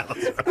company. Yeah,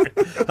 that's right.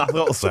 I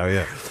thought so,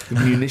 yeah. The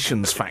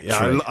munitions factory.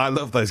 Yeah, I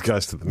love those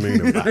guys to the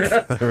moon and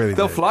back. I really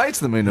They'll do. fly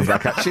to the moon and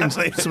back, actually. in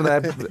some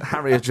of their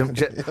Harrier jump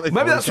jet. they Maybe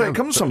probably that's where it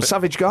can. comes from,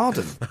 Savage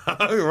Garden.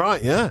 Oh,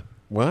 right, yeah.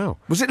 Wow.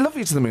 Was it Love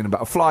You to the Moon and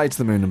Back or Fly to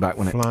the Moon and Back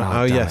when it... Oh,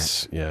 damn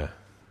yes. Yeah.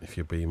 If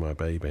you be my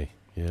baby.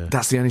 Yeah.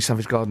 That's the only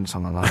Savage Garden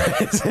song I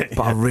like. But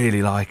I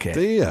really like it.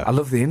 Do you? I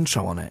love the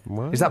intro on it.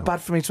 Wow. Is that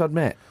bad for me to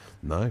admit?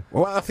 No.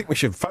 Well, I think we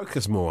should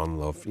focus more on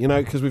love,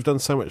 because we've done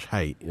so much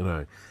hate,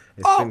 It's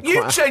Oh, been you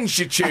quite a- changed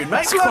your tune,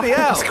 mate. It's Bloody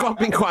hell.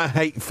 been quite a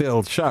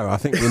hate-filled show. I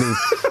think we need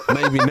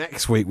maybe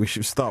next week we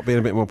should start being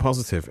a bit more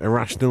positive.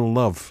 Irrational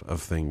love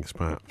of things,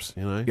 perhaps.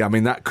 Yeah, I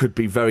mean, that could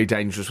be very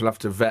dangerous. We'll have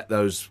to vet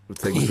those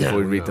things Yeah, before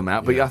we we read will, them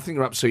out. But yeah. I think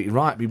you're absolutely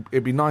right.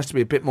 It'd be nice to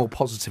be a bit more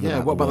positive Yeah.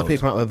 about What about the world.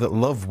 people out there that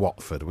love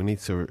Watford? We need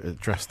to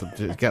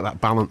get that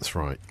balance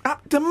right.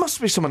 There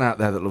must be someone out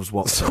there that loves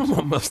Watford.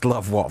 Someone must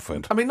love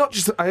Watford. I mean, not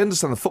just... I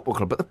understand the football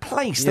club, but the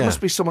place. There Yeah. must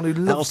be someone who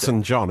loves Elton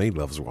it. John, he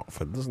loves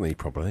Watford, doesn't he?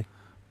 Probably.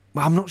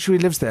 Well, I'm not sure he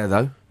lives there,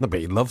 though. No, but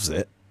he loves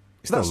it.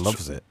 He still That's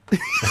loves it.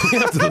 You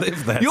have to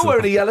live there. You're to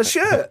wearing a love yellow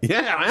shirt.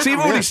 Yeah, I So you've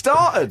am, already yeah.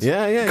 started.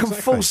 Yeah, yeah, Come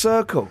exactly. full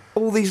circle.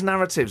 All these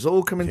narratives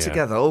all coming Yeah.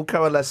 together, all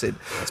coalescing.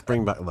 Let's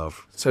bring back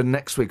love. So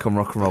next week on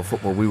Rock and Roll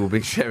Football, we will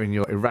be sharing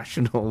your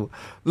irrational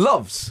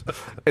loves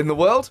in the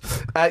world.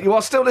 You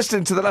are still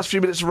listening to the last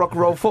few minutes of Rock and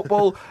Roll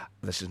Football.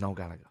 This is Noel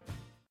Gallagher.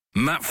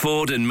 Matt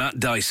Ford and Matt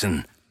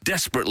Dyson.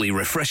 Desperately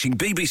refreshing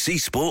BBC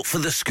Sport for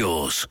the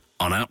scores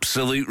on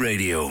Absolute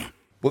Radio.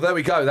 Well, there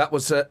we go. That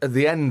was at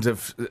the end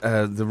of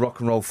the Rock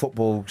and Roll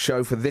Football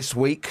show for this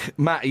week.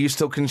 Matt, are you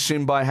still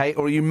consumed by hate,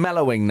 or are you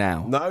mellowing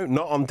now? No,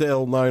 not on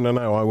Dill. No.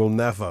 I will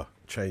never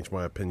change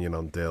my opinion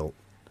on Dill.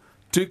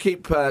 Do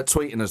keep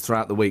tweeting us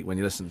throughout the week when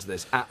you listen to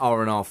this, at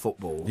R&R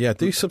Football. Yeah,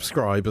 do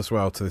subscribe as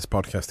well to this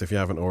podcast if you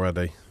haven't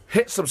already.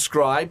 Hit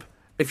subscribe.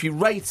 If you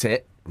rate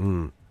it...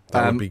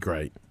 That would be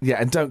great.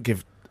 Yeah, and don't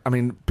give... I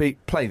mean,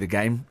 play the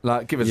game.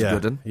 Like, give us a Yeah,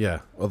 good one. yeah.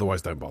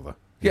 Otherwise, don't bother.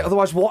 Yeah,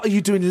 otherwise, what are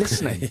you doing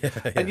listening?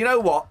 And you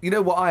know what? You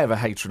know what I have a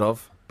hatred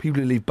of?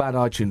 People who leave bad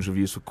iTunes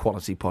reviews for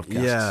quality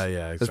podcasts. Yeah,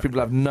 Those exactly. people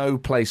have no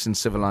place in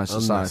civilised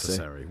society.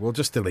 Unnecessary. We'll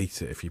just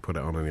delete it if you put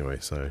it on anyway,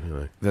 so,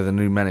 They're the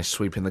new menace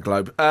sweeping the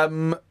globe.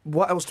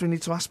 What else do we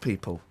need to ask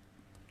people?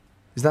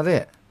 Is that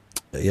it?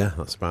 Yeah,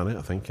 that's about it,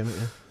 I think, isn't it?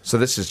 Yeah. So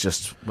this is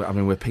just... I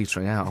mean, we're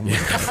petering out, aren't we?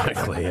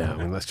 Exactly, yeah. I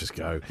mean, let's just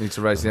go. Need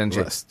to raise the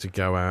energy. Let's to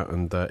go out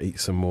and eat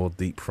some more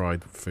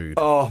deep-fried food.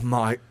 Oh,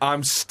 my...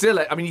 I'm still...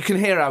 I mean, you can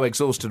hear how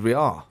exhausted we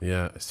are.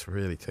 Yeah, it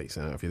really takes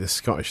it out of you. This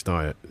Scottish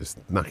diet is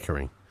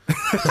knackering.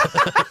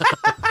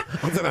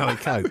 I don't know how they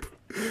cope.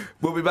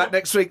 We'll be back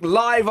next week,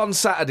 live on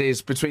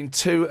Saturdays between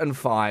 2 and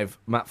 5.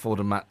 Matt Ford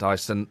and Matt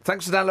Dyson.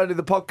 Thanks for downloading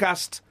the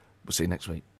podcast. We'll see you next week.